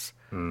that. It's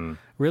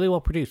really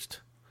well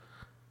produced.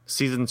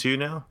 Season 2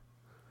 now?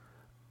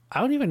 I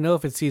don't even know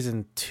if it's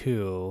season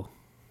 2.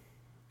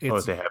 They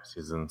have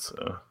seasons.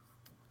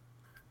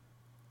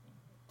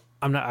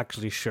 I'm not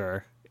actually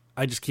sure.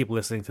 I just keep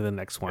listening to the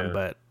next one,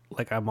 but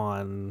like I'm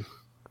on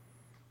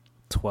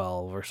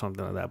 12 or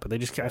something like that. But they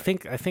just, I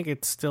think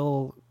it's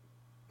still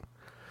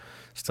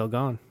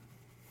going.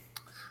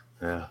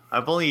 Yeah,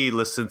 I've only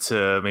listened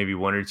to maybe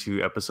 1 or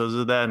 2 episodes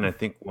of that, and I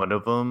think one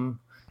of them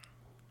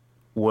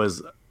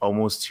was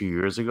almost 2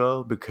 years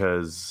ago.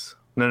 Because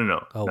no,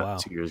 Oh, not wow.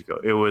 2 years ago.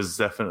 It was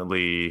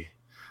definitely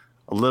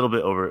a little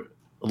bit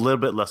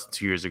less than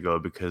 2 years ago,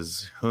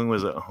 because Hung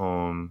was at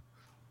home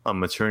on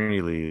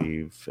maternity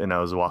leave, and I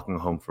was walking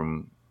home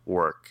from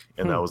work,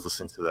 and I was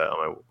listening to that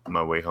on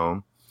my way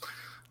home.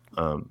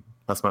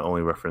 That's my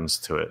only reference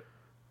to it.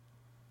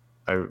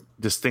 I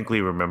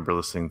distinctly remember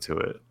listening to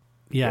it.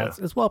 Yeah.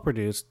 It's well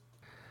produced.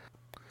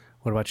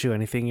 What about you?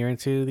 Anything you're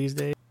into these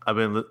days? I've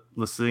been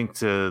listening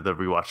to the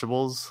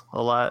rewatchables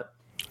a lot.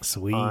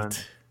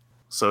 Sweet.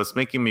 So it's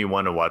making me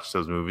want to watch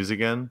those movies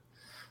again.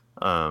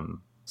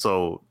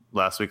 So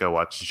last week I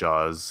watched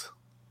Jaws.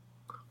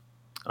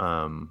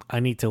 I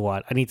need to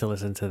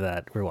listen to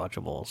that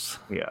rewatchables.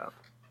 Yeah.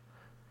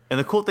 And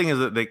the cool thing is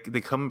that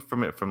they come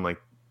from it from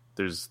like,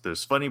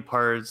 there's funny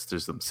parts,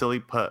 there's some silly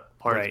parts,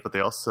 Right. but they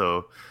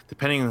also,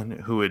 depending on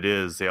who it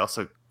is, they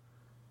also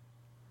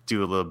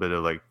do a little bit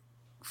of like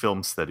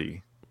film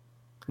study.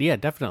 Yeah,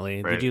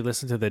 definitely. Right. Did you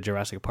listen to the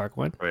Jurassic Park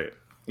one? Right.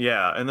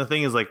 Yeah. And the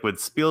thing is, like with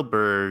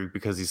Spielberg,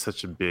 because he's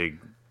such a big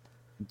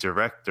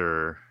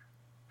director,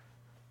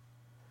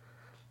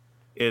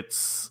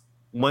 it's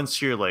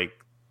once you're like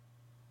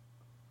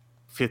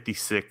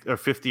 56 or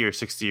 50 or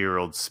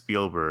 60-year-old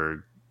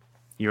Spielberg,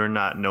 you're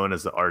not known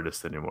as the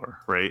artist anymore,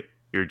 right?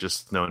 You're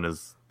just known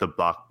as the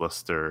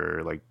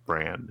blockbuster like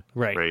brand.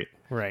 Right.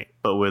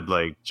 But with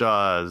like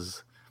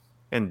Jaws,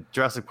 and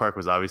Jurassic Park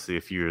was obviously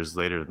a few years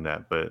later than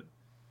that, but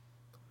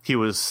he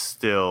was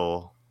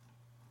still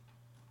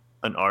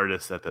an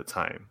artist at that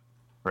time,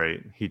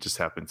 right? He just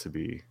happened to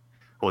be,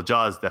 well,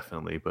 Jaws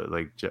definitely, but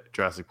like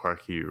Jurassic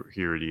Park, he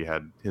already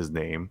had his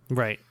name.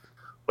 Right.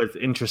 But it's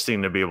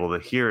interesting to be able to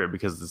hear it,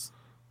 because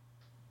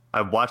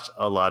I've watched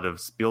a lot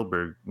of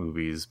Spielberg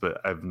movies, but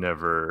I've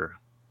never,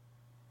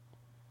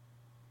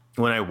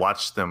 when I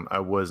watched them, I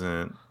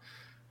wasn't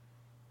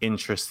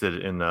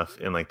interested enough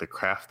in like the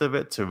craft of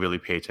it to really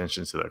pay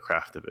attention to the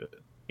craft of it,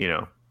 you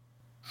know?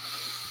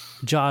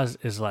 Jaws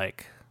is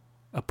like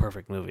a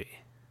perfect movie.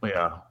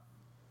 Yeah.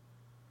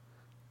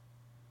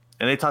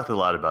 And they talked a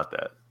lot about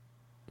that.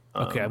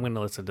 Okay, I'm going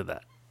to listen to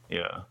that.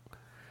 Yeah.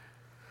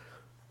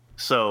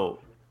 So,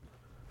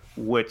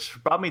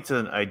 which brought me to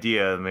an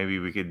idea, maybe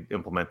we could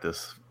implement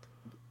this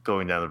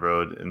going down the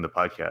road in the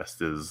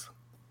podcast, is,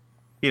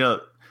 you know,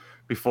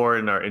 before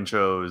in our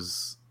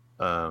intros,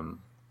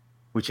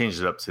 we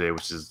changed it up today,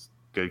 which is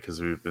good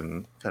because we've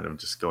been kind of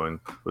just going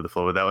with the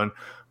flow with that one.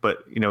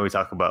 But, you know, we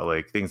talk about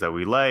like things that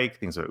we like,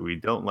 things that we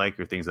don't like,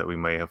 or things that we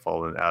may have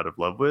fallen out of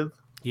love with.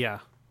 Yeah.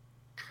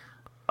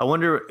 I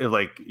wonder if,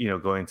 like, you know,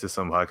 going to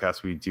some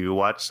podcasts, we do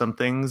watch some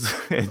things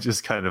and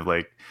just kind of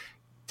like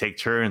take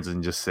turns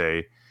and just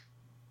say,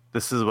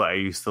 this is what I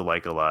used to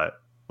like a lot.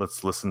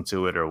 Let's listen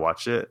to it or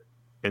watch it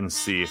and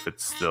see if it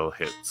still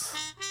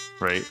hits.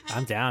 Right?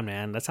 I'm down,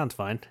 man. That sounds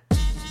fun.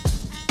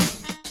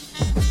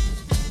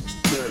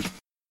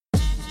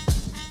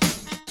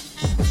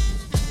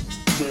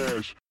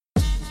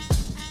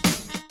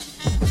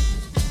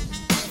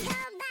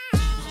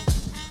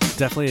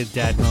 Definitely a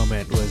dad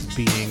moment was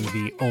being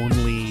the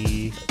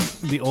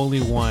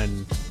only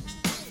one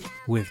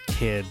with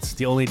kids,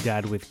 the only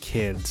dad with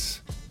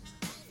kids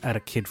at a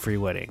kid-free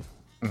wedding,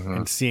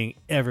 and seeing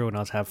everyone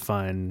else have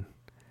fun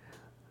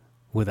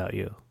without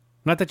you.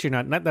 Not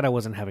that I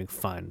wasn't having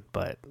fun,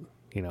 but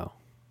you know.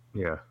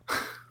 Yeah.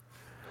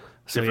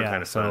 So Different yeah,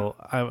 kind of so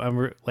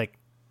I'm like,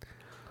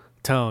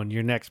 Tone,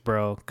 you're next,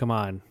 bro. Come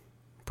on,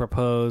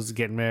 propose,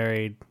 get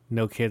married,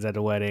 no kids at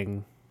a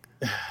wedding.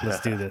 Let's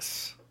do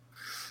this.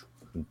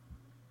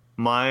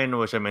 Mine,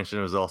 which I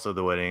mentioned, was also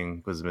the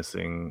wedding, was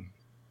missing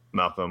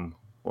Malcolm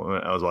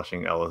when I was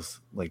watching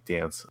Ellis like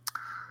dance.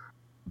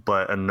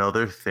 But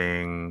another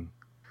thing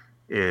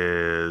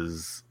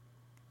is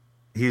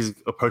he's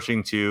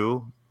approaching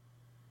 2,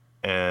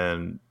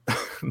 and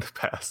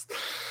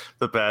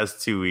the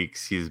past 2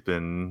 weeks he's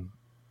been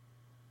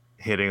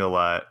hitting a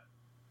lot,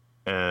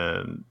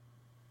 and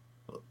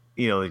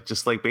you know, like,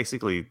 just like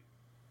basically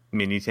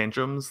mini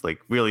tantrums, like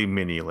really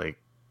mini, like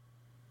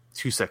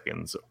 2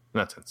 seconds,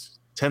 not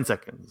 10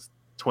 seconds,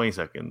 20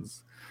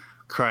 seconds,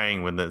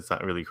 crying when it's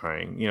not really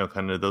crying, you know,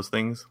 kind of those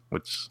things,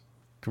 which,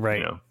 Right.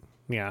 you know.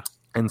 Yeah.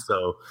 And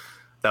so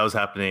that was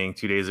happening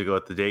 2 days ago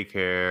at the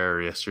daycare,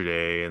 or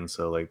yesterday. And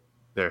so like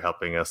they're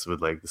helping us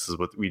with like, this is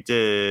what we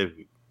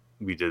did.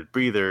 We did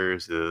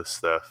breathers, this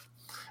stuff.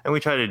 And we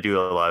try to do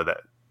a lot of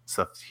that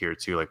stuff here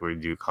too. Like we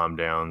do calm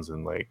downs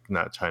and like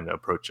not trying to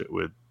approach it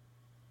with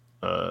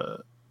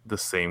the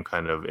same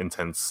kind of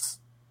intense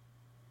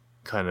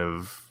kind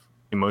of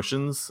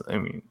emotions. I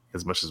mean,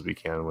 as much as we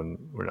can when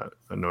we're not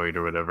annoyed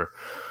or whatever,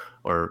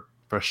 or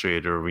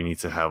frustrated, or we need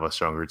to have a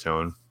stronger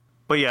tone.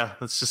 But yeah,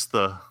 that's just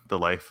the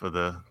life of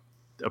the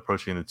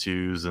approaching the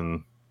twos,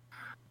 and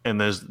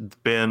there's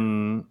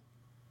been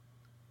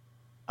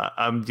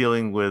I'm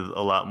dealing with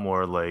a lot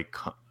more like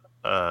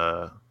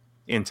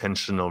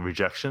intentional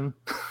rejection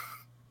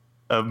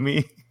of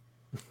me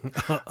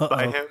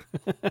by him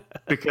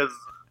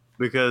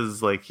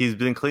because like he's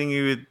been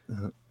clingy with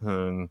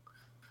Hung,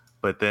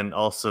 but then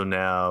also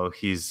now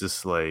he's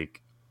just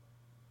like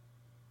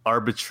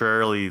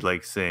arbitrarily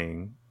like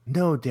saying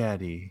no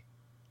daddy,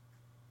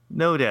 and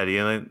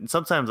then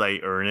sometimes I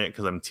earn it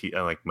because I'm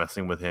like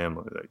messing with him,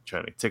 or like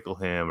trying to tickle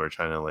him, or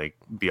trying to like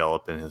be all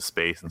up in his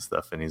space and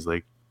stuff, and he's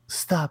like,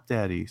 stop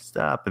daddy,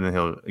 stop, and then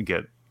he'll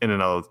get, and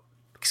then I'll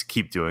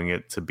keep doing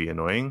it to be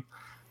annoying.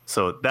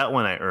 So that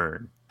one I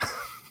earn.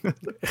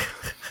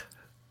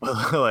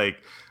 Like,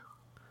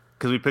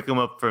 because we pick him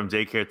up from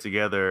daycare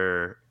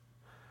together,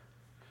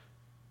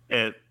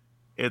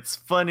 it's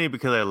funny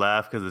because I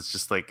laugh because it's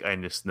just like I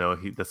just know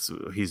that's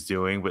what he's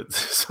doing, but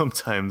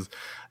sometimes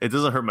it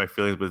doesn't hurt my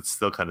feelings, but it's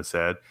still kind of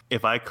sad.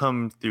 If I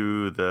come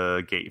through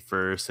the gate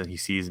first and he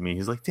sees me,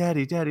 he's like,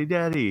 daddy,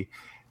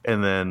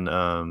 and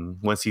then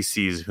once he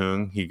sees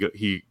Hung,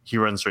 he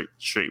runs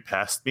straight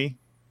past me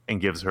and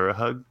gives her a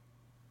hug.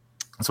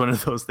 It's one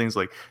of those things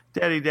like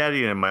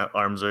daddy, and my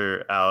arms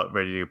are out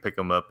ready to pick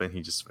him up, and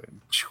he just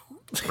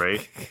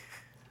right.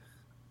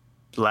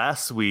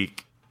 Last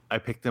week I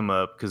picked him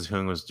up because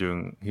Hung was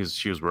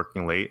she was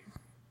working late,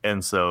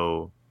 and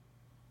so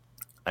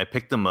I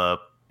picked him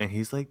up, and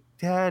he's like,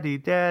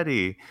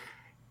 daddy,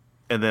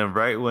 and then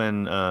right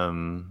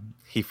when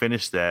he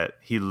finished that,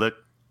 he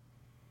looked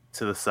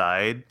to the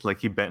side, like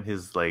he bent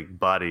his like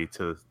body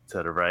to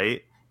the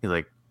right. He's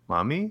like,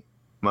 mommy.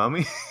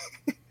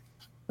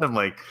 I'm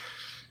like,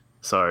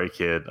 sorry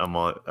kid,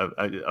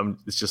 I'm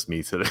it's just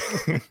me today.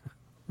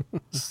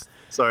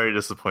 Sorry to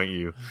disappoint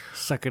you.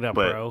 Suck it up,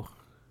 bro.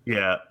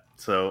 Yeah,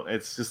 so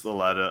it's just a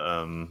lot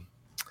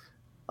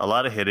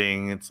of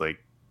hitting. It's like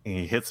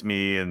he hits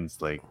me and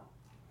it's like,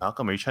 how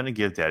come, are you trying to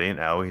give daddy an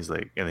ow? He's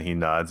like, and then he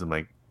nods. I'm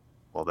like,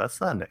 well,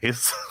 that's not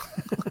nice.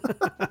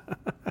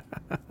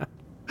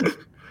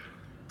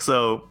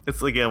 So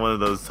it's again one of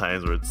those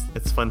times where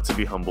it's fun to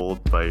be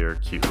humbled by your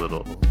cute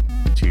little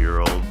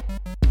 2-year-old.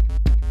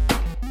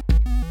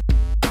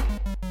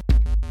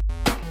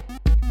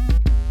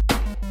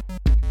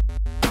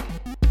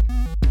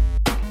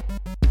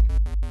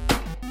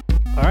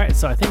 All right,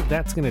 so I think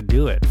that's going to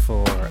do it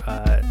for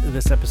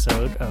this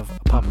episode of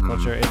Pop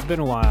Culture. It's been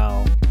a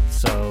while,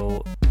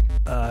 so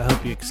I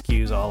hope you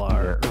excuse all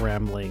our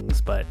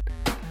ramblings, but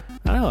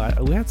I don't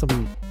know, we had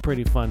some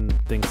pretty fun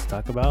things to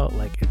talk about.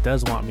 Like, it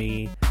does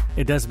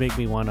make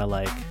me want to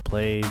like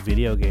play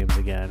video games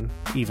again,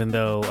 even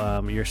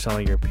though you're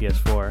selling your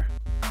PS4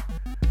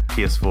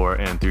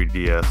 and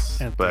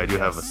 3DS, but I do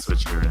have a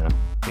Switch here now.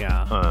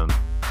 Yeah.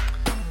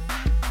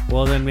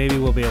 Well, then maybe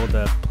we'll be able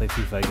to play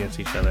FIFA against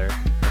each other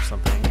or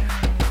something.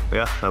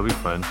 Yeah, that'll be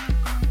fun.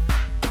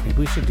 Maybe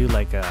we should do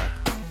like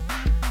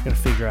gotta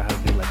figure out how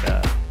to do like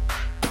a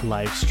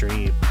live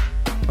stream.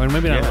 Or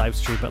maybe not a live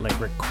stream, but like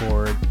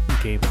record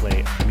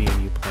gameplay, me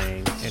and you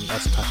playing, and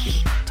us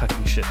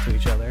talking shit to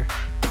each other.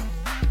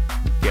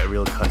 Get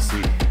real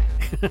cussy.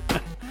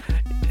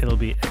 It'll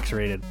be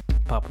X-rated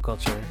pop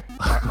culture,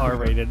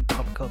 R-rated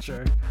pop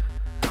culture.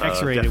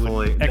 X-rated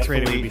would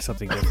be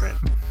something different.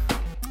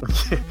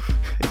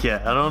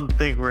 Yeah, I don't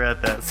think we're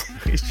at that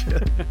stage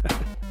yet.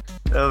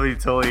 That'll be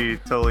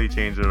totally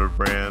changing our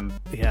brand.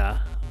 Yeah.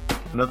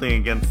 Nothing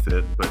against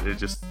it, but it'd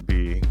just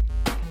be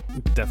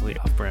definitely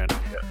off-brand.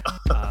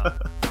 Yeah.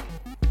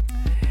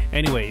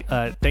 Anyway,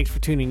 thanks for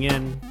tuning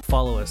in.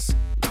 Follow us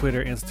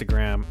Twitter,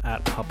 Instagram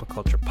at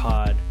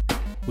PopCulturePod.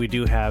 We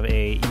do have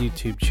a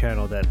YouTube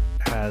channel that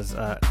has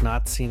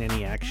not seen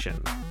any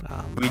action.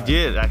 We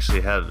did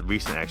actually have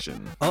recent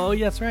action. Oh,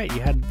 yeah, that's right.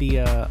 You had the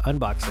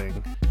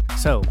unboxing.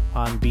 So,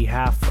 on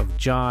behalf of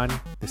John,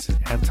 this is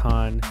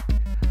Anton,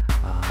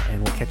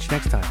 and we'll catch you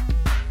next time.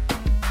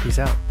 Peace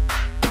out.